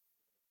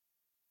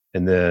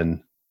 and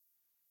then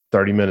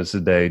 30 minutes a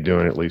day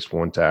doing at least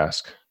one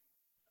task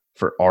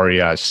for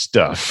REI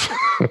stuff.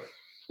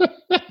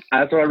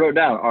 That's what I wrote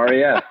down.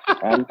 RES.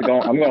 I'm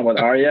going with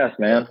RES,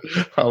 man.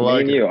 I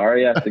like Me and you,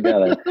 RES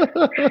together.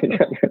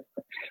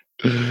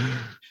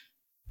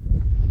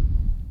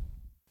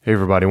 Hey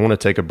everybody, I want to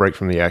take a break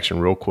from the action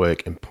real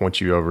quick and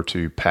point you over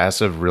to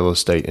Passive Real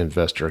Estate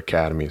Investor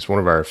Academy. It's one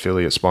of our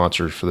affiliate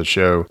sponsors for the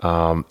show.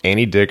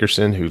 Annie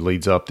Dickerson, who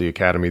leads up the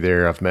academy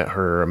there, I met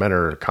her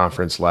at a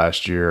conference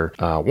last year.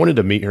 Wanted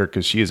to meet her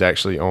because she is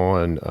actually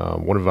on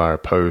one of our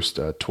posts,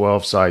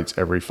 12 sites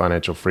every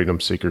financial freedom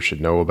seeker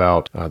should know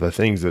about. The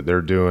things that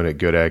they're doing at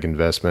Good Egg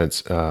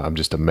Investments, I'm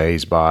just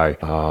amazed by.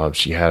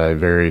 She had a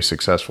very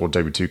successful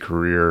W2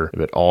 career,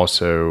 but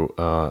also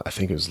I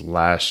think it was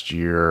last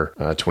year,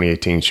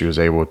 2018, she was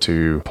able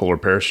to pull her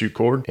parachute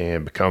cord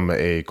and become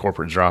a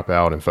corporate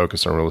dropout and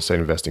focus on real estate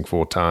investing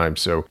full time.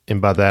 So,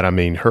 and by that, I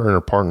mean her and her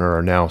partner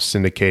are now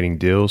syndicating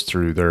deals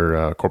through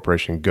their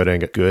corporation, Good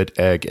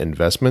Egg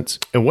Investments.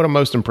 And what I'm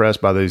most impressed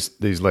by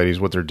these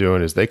ladies, what they're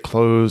doing is they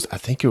closed, I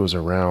think it was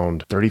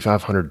around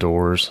 3,500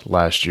 doors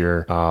last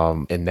year.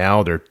 And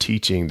now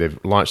they've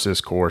launched this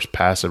course,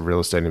 Passive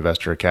Real Estate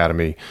Investor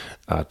Academy,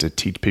 to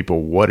teach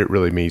people what it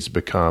really means to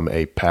become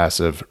a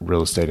passive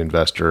real estate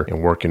investor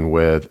and working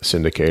with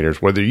syndicators.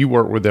 Whether you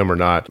work with them or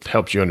not, it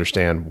helps you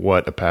understand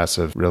what a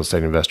passive real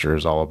estate investor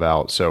is all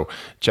about. So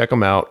check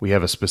them out. We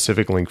have a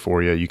specific link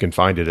for you. You can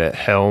find it at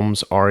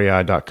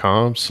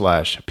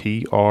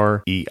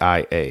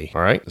helmsrei.com/PREIA.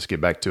 All right, let's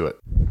get back to it.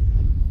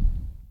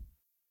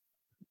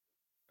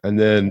 And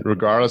then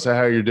regardless of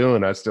how you're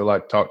doing, I'd still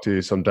like to talk to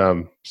you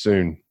sometime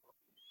soon.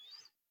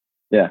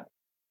 Yeah.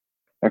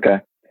 Okay.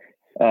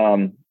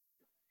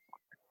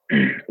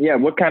 Yeah,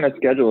 what kind of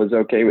schedule is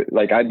okay?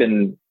 Like I've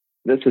been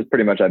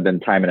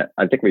timing it.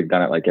 I think we've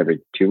done it like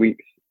every 2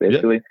 weeks,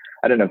 basically. Yep.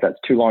 I don't know if that's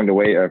too long to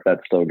wait or if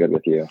that's still good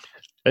with you.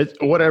 It's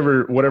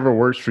whatever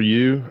works for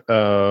you.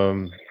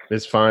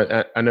 It's fine.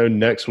 I know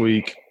next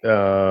week,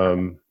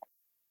 week's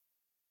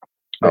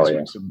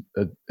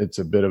it's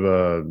a bit of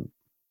a,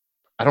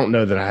 I don't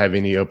know that I have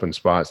any open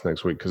spots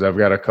next week because I've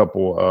got a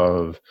couple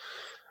of,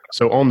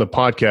 so on the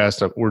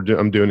podcast,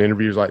 I'm doing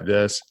interviews like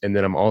this, and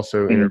then I'm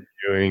also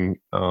interviewing,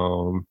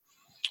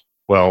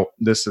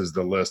 this is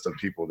the list of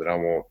people that I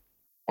want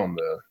on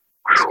the,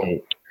 that's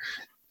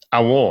my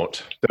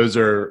want.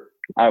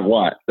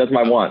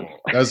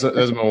 That's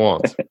my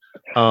want.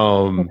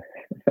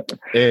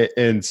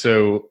 And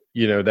so,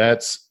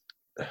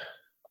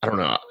 I don't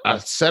know. I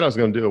said I was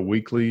going to do a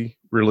weekly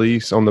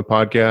release on the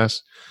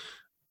podcast,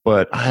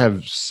 but I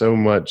have so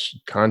much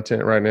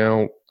content right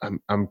now.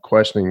 I'm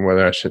questioning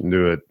whether I shouldn't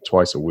do it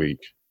twice a week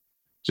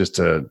just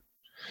to.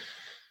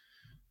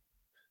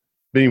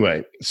 But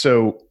anyway,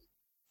 so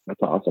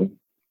That's awesome.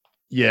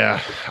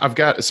 yeah,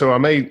 I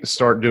may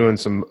start doing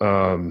some,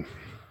 I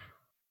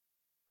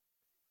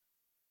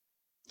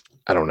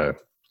don't know.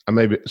 I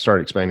may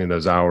start expanding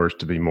those hours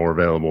to be more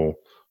available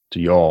to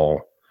y'all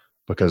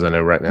because I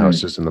know right now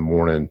it's just in the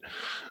morning.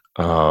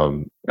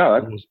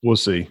 We'll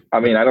see.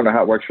 I mean, I don't know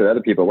how it works for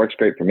other people. It works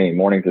great for me.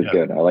 Mornings is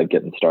good. I like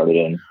getting started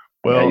in.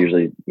 Well,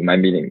 my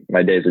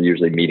days are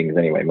usually meetings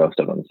anyway, most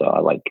of them. So I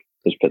like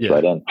just fits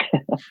right in.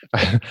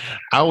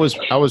 I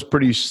was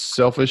pretty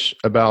selfish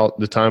about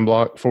the time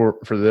block for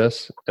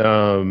this.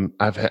 I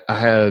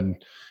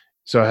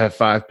have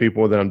 5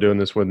 people that I'm doing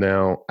this with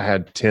now. I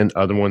had 10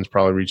 other ones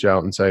probably reach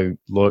out and say,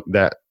 look,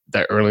 that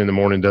early in the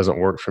morning doesn't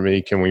work for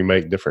me. Can we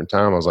make different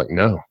time? I was like,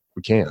 no,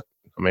 we can't.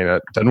 I mean,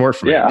 that doesn't work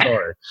for me.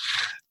 Sorry.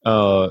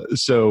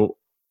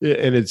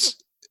 And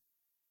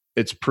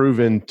it's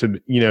proven to,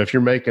 if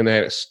you're making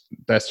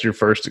that's your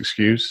first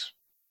excuse.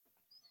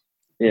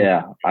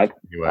 Yeah.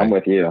 I'm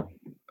with you.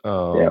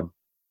 If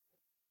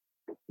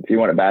you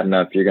want it bad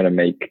enough, you're going to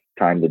make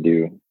time to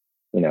do,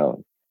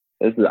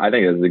 I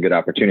think this is a good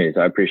opportunity.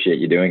 So I appreciate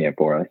you doing it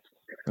for us.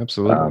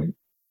 Absolutely.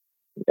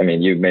 I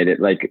mean, you've made it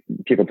like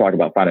people talk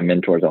about finding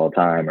mentors all the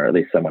time, or at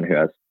least someone who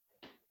has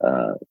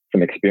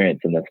some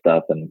experience in this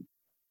stuff. And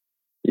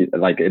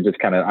it just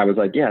kind of, I was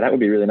like, yeah, that would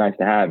be really nice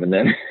to have. And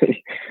then,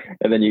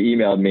 and then you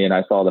emailed me and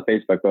I saw the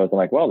Facebook post. I'm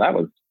like, well, that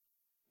was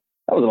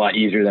a lot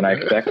easier than I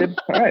expected.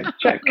 All right,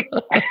 check.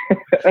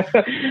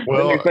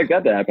 Well, didn't expect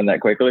that to happen that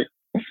quickly.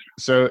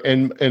 So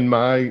in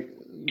my,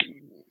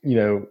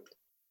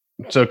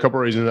 so a couple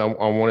of reasons I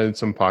wanted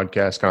some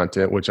podcast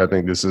content, which I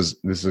think this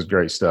is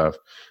great stuff.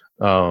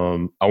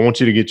 I want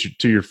you to get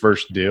to your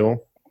first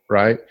deal,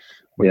 right?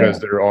 Because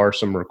there are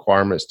some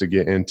requirements to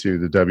get into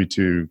the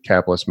W2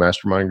 Capitalist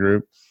Mastermind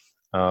Group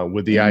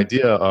with the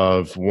idea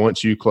of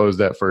once you close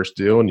that first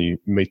deal and you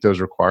meet those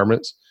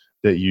requirements,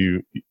 that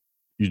you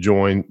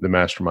join the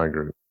mastermind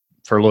group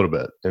for a little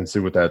bit and see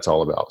what that's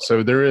all about.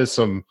 So there is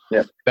some,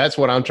 that's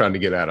what I'm trying to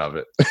get out of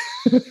it.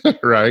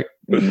 Right.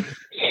 It's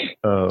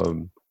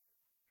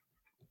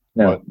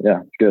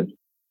good.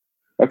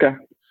 Okay.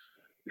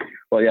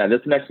 Well,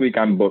 this next week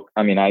I'm booked.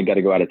 I mean, I got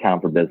to go out of town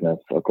for business,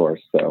 of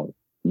course. So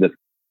this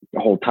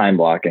whole time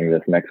blocking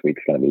this next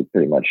week's going to be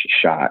pretty much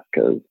shot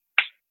because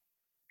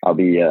I'll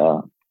be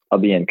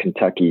in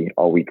Kentucky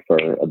all week for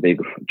a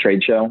big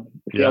trade show.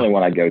 It's the only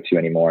one I go to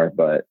anymore,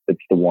 but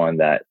it's the one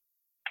that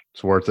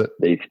it's worth it.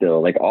 They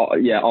still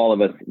all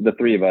of us, the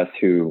 3 of us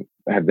who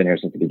have been here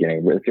since the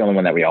beginning. It's the only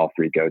one that we all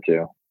 3 go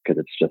to because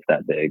it's just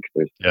that big.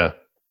 There's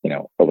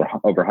over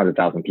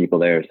 100,000 people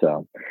there.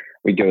 So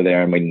we go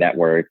there and we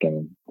network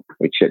and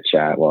we chit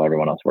chat while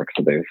everyone else works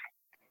the booth.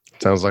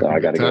 Sounds like I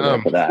got to go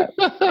there for that.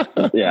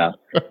 Yeah.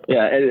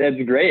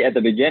 It's great at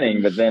the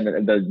beginning, but then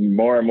the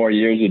more and more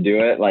years you do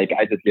it, like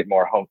I just get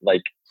more home.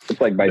 Like it's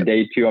like by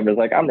day 2, I'm just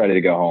like, I'm ready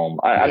to go home.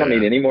 I don't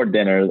need any more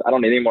dinners. I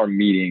don't need any more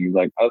meetings.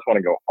 Like I just want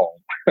to go home.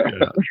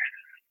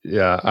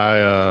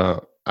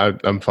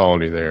 I'm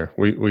following you there.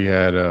 We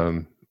had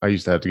I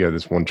used to have to go to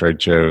this one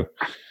trade show.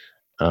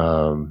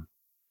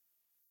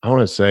 I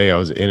want to say I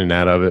was in and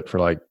out of it for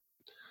like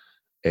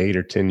 8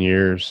 or 10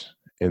 years.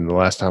 And the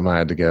last time I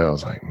had to go, I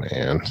was like,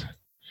 man,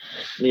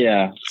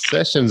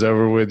 session's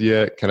over with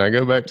yet. Can I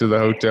go back to the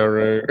hotel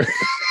room?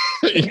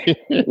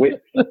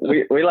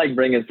 we like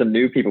bringing some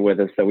new people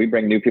with us. So we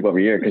bring new people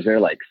every year because they're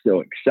like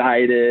so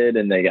excited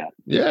and they got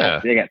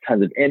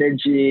tons of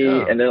energy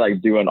and they're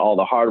like doing all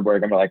the hard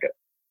work. I'm like,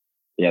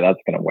 that's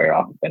going to wear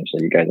off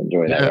eventually. You guys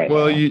enjoy that, right?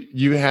 Well,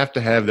 you have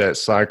to have that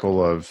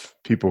cycle of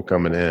people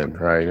coming in,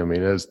 right? I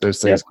mean, those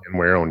things can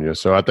wear on you.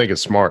 So I think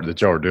it's smart that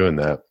y'all are doing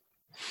that.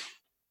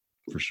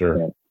 For sure.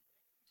 Yeah.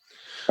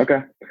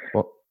 Okay.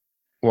 Well,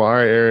 all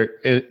right, Eric.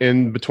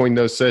 In between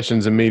those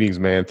sessions and meetings,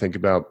 man, think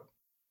about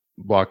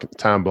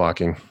time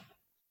blocking.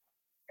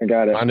 I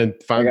got it.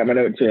 I got my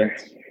notes here.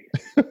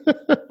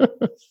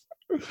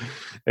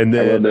 And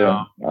then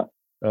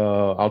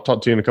I'll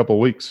talk to you in a couple of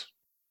weeks.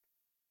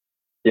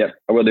 Yeah,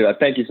 I will do.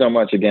 Thank you so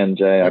much again,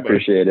 Jay. I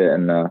appreciate it,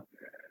 and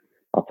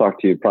I'll talk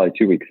to you probably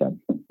 2 weeks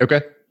then.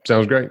 Okay,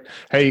 sounds great.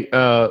 Hey,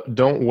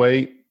 don't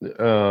wait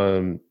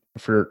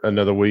for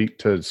another week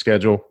to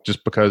schedule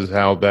just because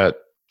how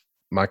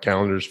my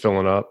calendar's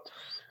filling up.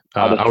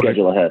 I'll just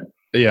schedule ahead.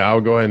 Yeah,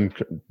 I'll go ahead and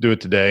do it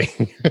today.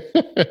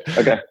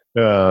 Okay.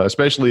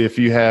 Especially if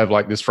you have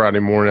like this Friday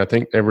morning. I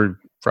think every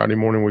Friday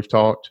morning we've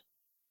talked.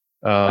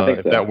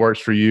 If that works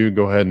for you,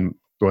 go ahead and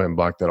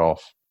block that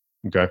off.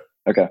 Okay.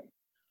 Okay.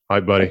 All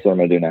right, buddy. That's what I'm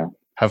gonna do now.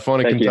 Have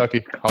fun in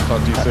Kentucky. I'll talk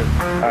to you soon.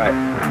 All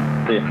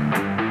right. See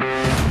you.